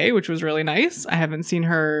cousin today, which was really nice. I haven't seen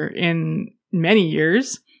her in many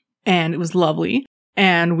years, and it was lovely.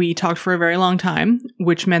 And we talked for a very long time,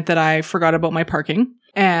 which meant that I forgot about my parking.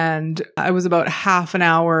 And I was about half an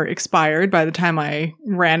hour expired by the time I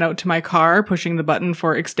ran out to my car, pushing the button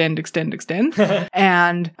for extend.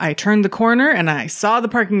 And I turned the corner and I saw the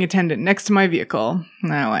parking attendant next to my vehicle.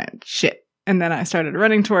 And I went, shit. And then I started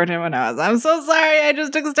running toward him and I'm so sorry, I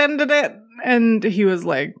just extended it. And he was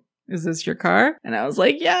like, is this your car? And I was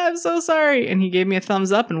like, yeah, I'm so sorry. And he gave me a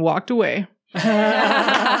thumbs up and walked away.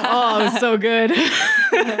 Oh, it was so good.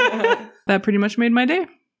 That pretty much made my day.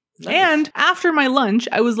 Nice. And after my lunch,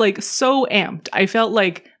 I was like so amped. I felt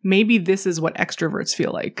like maybe this is what extroverts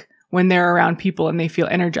feel like when they're around people and they feel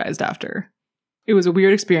energized after. It was a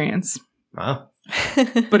weird experience. Wow.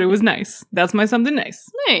 But it was nice. That's my something nice.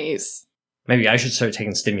 Nice. Maybe I should start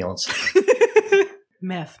taking stimulants.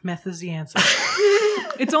 Meth. Meth is the answer.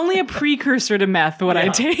 It's only a precursor to meth, what I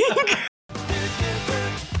take.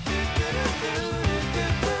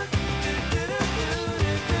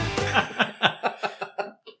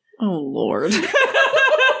 Oh, Lord.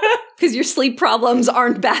 Because your sleep problems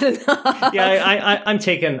aren't bad enough. Yeah, I'm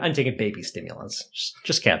taking baby stimulants.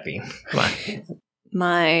 Just caffeine. Come on.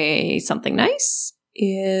 My something nice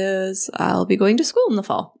is I'll be going to school in the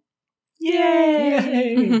fall.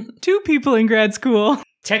 Yay! 2 people in grad school.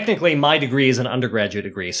 Technically, my degree is an undergraduate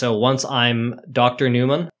degree. So once I'm Dr.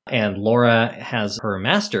 Newman and Laura has her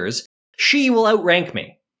master's, she will outrank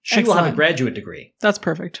me. She will have a graduate degree. That's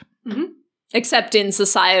perfect. Mm-hmm. Except in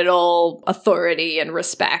societal authority and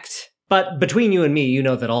respect. But between you and me, you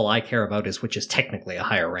know that all I care about is which is technically a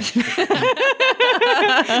higher rank.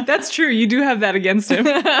 That's true. You do have that against him.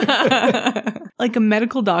 Like a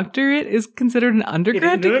medical doctorate is considered an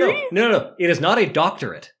undergrad degree? No. It is not a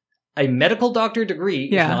doctorate. A medical doctor degree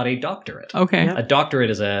is not a doctorate. Okay. A doctorate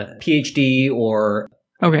is a PhD or...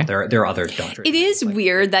 Okay. There are other doctorates. It is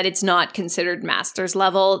weird that it's not considered master's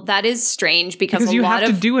level. That is strange because you have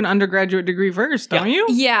to do an undergraduate degree first, don't you?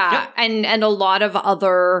 Yeah. And a lot of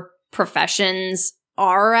other professions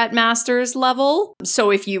are at master's level.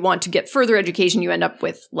 So if you want to get further education, you end up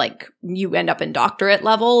in doctorate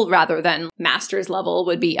level rather than master's level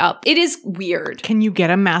would be up. It is weird. Can you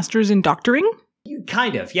get a master's in doctoring?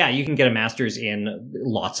 Kind of. Yeah, you can get a master's in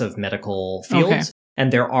lots of medical fields. Okay.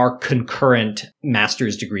 And there are concurrent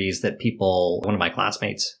master's degrees that one of my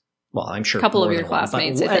classmates, well, I'm sure. A couple of your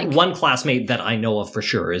classmates, I think. One classmate that I know of for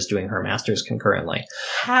sure is doing her master's concurrently.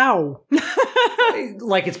 How?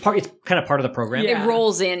 Like it's kind of part of the program. Yeah. It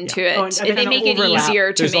rolls into it. They make it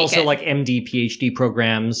easier to There's also like MD, PhD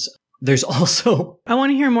programs. There's also... I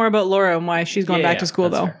want to hear more about Laura and why she's going back to school,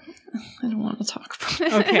 though. Fair. I don't want to talk about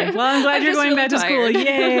it. Okay. Well, I'm glad you're going back to school.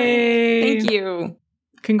 Yay! Thank you.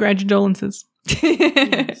 Congratulations.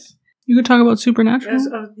 Yes. You could talk about Supernatural? Yes,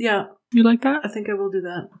 yeah. You like that? I think I will do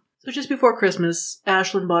that. So just before Christmas,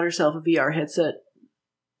 Ashlyn bought herself a VR headset.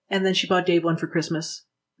 And then she bought Dave one for Christmas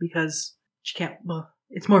because she can't, well,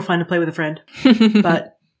 it's more fun to play with a friend.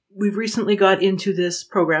 But we've recently got into this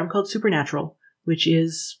program called Supernatural, which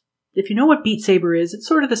is, if you know what Beat Saber is, it's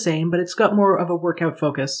sort of the same, but it's got more of a workout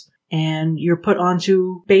focus. And you're put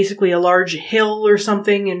onto basically a large hill or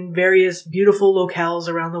something in various beautiful locales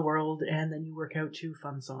around the world, and then you work out to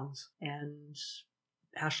fun songs. And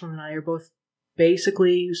Ashlyn and I are both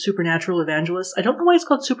basically supernatural evangelists. I don't know why it's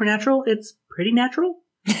called supernatural. It's pretty natural.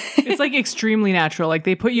 It's like extremely natural. Like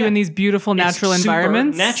they put you in these beautiful natural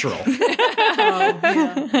environments. Natural.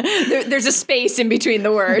 There's a space in between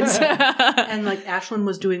the words. And like Ashlyn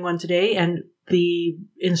was doing one today, and the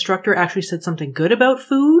instructor actually said something good about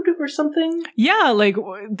food or something. Yeah, like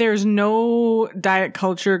there's no diet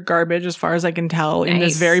culture garbage as far as I can tell in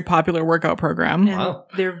this very popular workout program. And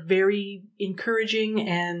they're very encouraging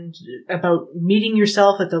and about meeting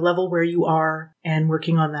yourself at the level where you are and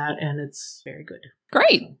working on that, and it's very good.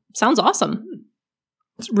 Great. Sounds awesome.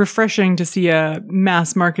 It's refreshing to see a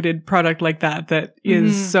mass marketed product like that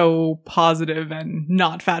is so positive and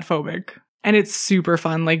not fat phobic. And it's super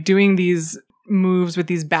fun. Like doing these moves with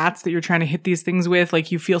these bats that you're trying to hit these things with,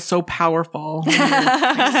 like you feel so powerful. When you're,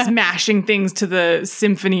 like, smashing things to the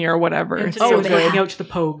symphony or whatever. And It's so good. working out to the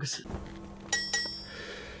Pogues.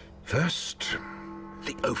 First,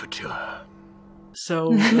 the overture. So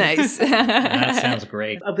nice. That sounds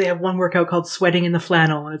great. They have one workout called Sweating in the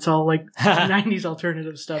Flannel, and it's all like 90s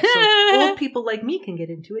alternative stuff. So old people like me can get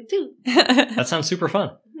into it too. That sounds super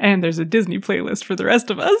fun. And there's a Disney playlist for the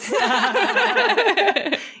rest of us.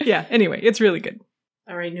 Yeah, anyway, it's really good.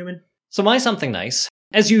 All right, Newman. So my something nice.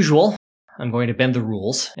 As usual, I'm going to bend the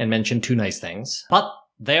rules and mention two nice things, but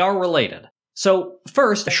they are related. So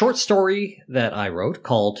first, a short story that I wrote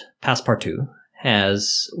called Passepartout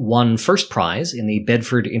has won first prize in the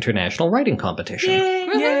Bedford International Writing Competition.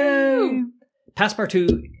 Yay!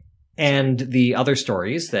 Passepartout and the other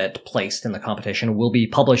stories that placed in the competition will be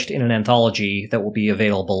published in an anthology that will be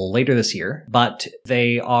available later this year, but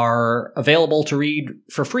they are available to read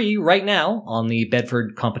for free right now on the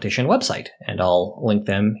Bedford competition website, and I'll link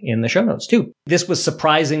them in the show notes too. This was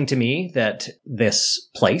surprising to me that this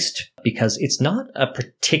placed, because it's not a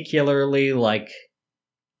particularly like,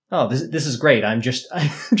 oh, this is great. I'm just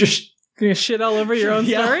gonna shit all over your own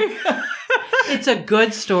story. It's a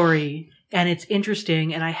good story and it's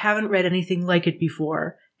interesting, and I haven't read anything like it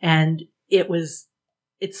before, and it's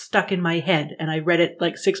stuck in my head, and I read it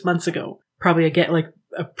like 6 months ago. Probably I get like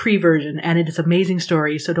a pre-version, and it is an amazing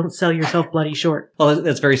story, so don't sell yourself bloody short. Well,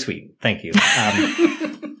 that's very sweet. Thank you.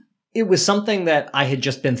 It was something that I had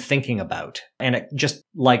just been thinking about, and it, just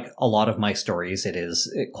like a lot of my stories, it is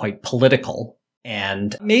quite political.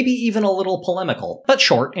 And maybe even a little polemical, but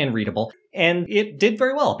short and readable. And it did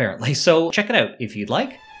very well, apparently. So check it out if you'd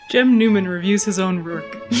like. Jem Newman reviews his own work.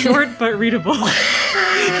 Short but readable. 3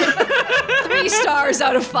 stars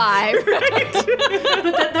out of 5.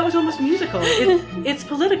 But that was almost musical. It's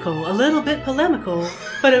political, a little bit polemical,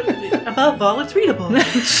 but above all, it's readable.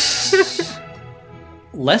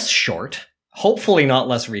 Less short, hopefully not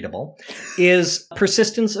less readable, is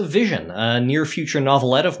Persistence of Vision, a near-future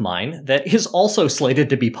novelette of mine that is also slated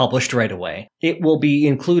to be published right away. It will be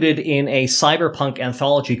included in a cyberpunk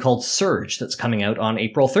anthology called Surge that's coming out on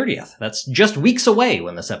April 30th. That's just weeks away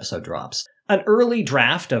when this episode drops. An early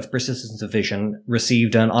draft of Persistence of Vision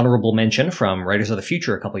received an honorable mention from Writers of the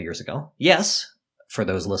Future a couple years ago. Yes, for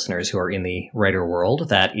those listeners who are in the writer world,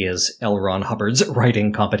 that is L. Ron Hubbard's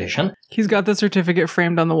writing competition. He's got the certificate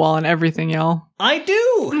framed on the wall and everything, y'all. I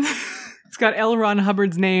do! It's got L. Ron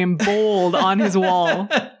Hubbard's name bold on his wall.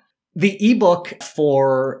 The ebook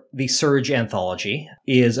for the Surge anthology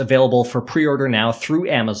is available for pre-order now through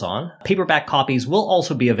Amazon. Paperback copies will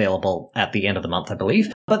also be available at the end of the month, I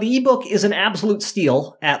believe. But the ebook is an absolute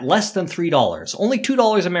steal at less than $3, only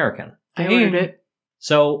 $2 American. I ordered it.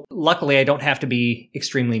 So luckily I don't have to be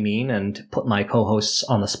extremely mean and put my co-hosts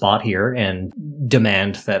on the spot here and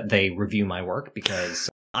demand that they review my work, because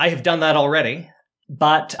I have done that already.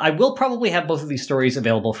 But I will probably have both of these stories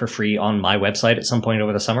available for free on my website at some point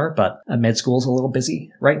over the summer, but med school's a little busy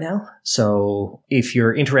right now. So if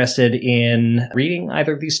you're interested in reading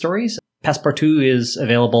either of these stories, Passepartout is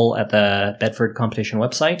available at the Bedford competition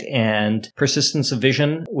website, and Persistence of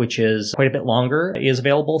Vision, which is quite a bit longer, is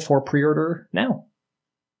available for pre-order now.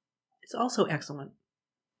 It's also excellent.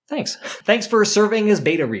 Thanks. Thanks for serving as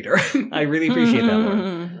beta reader. I really appreciate that,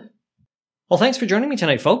 Lauren. Well, thanks for joining me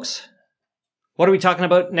tonight, folks. What are we talking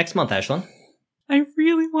about next month, Ashlyn? I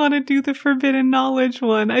really want to do the Forbidden Knowledge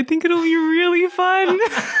one. I think it'll be really fun.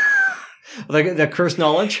 The Cursed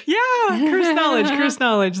Knowledge? Yeah, Cursed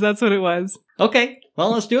Knowledge. That's what it was. Okay,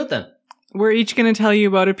 well, let's do it then. We're each going to tell you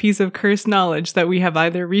about a piece of cursed knowledge that we have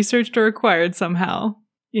either researched or acquired somehow.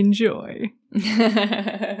 Enjoy.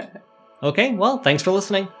 Okay, well, thanks for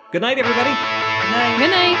listening. Good night, everybody. Good night.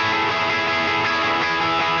 Good night.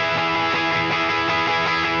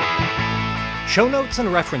 Show notes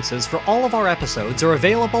and references for all of our episodes are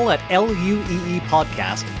available at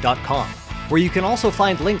lueepodcast.com, where you can also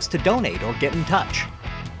find links to donate or get in touch.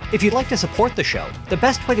 If you'd like to support the show, the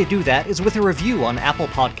best way to do that is with a review on Apple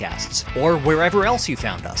Podcasts, or wherever else you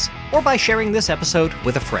found us, or by sharing this episode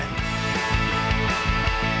with a friend.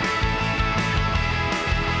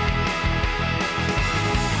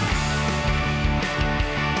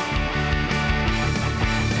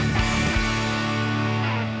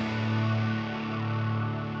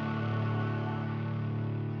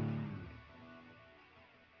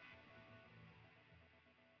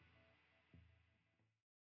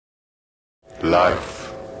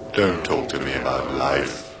 Life. Don't talk to me about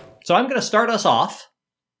life. So I'm going to start us off.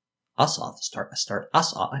 Start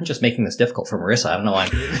us off. I'm just making this difficult for Marissa. I don't know why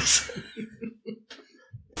I'm doing this.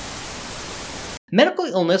 Mental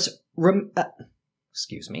illness.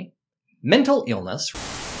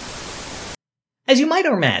 As you might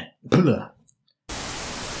imagine.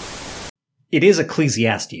 It is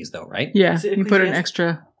Ecclesiastes, though, right? Yeah, you put an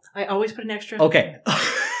extra. I always put an extra. Okay.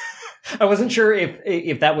 I wasn't sure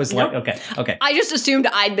if that was like, okay. I just assumed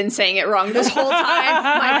I'd been saying it wrong this whole time.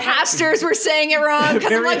 My pastors were saying it wrong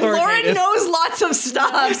because I'm like, Lauren knows lots of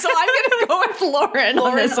stuff, so I'm going to go with Lauren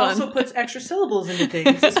on this one. Lauren also puts extra syllables into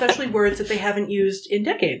things, especially words that they haven't used in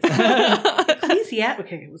decades.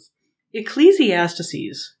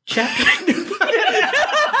 Ecclesiastes, chapter.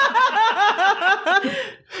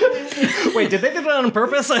 Wait, did they do that on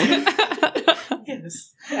purpose?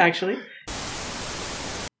 Yes, actually.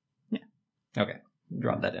 Okay,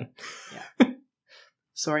 drop that in. Yeah.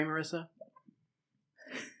 Sorry, Marissa.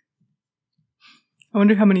 I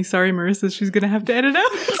wonder how many sorry Marissas she's going to have to edit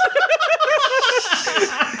out.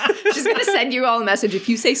 She's going to send you all a message if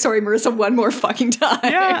you say sorry, Marissa, one more fucking time.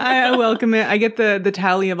 Yeah, I welcome it. I get the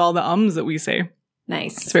tally of all the ums that we say.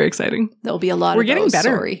 Nice. It's very exciting. There'll be a lot We're of getting those, better.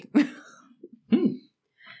 Sorry.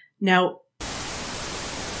 Now.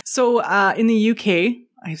 So in the UK,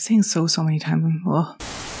 I've seen so many times. Ugh.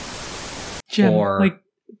 Jen, like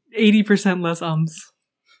 80% less ums.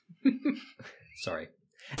 Sorry.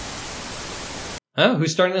 Oh,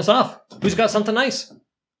 who's starting this off? Who's got something nice?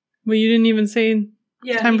 Well, you didn't even say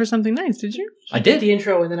time for something nice, did you? I did the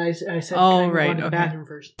intro, and then I said, "Oh, can I right, go to the bathroom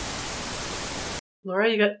first." Laura,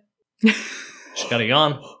 you got. She's got a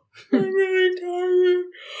yawn. I'm really tired.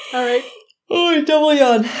 All right. Oh, double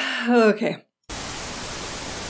yawn. Okay.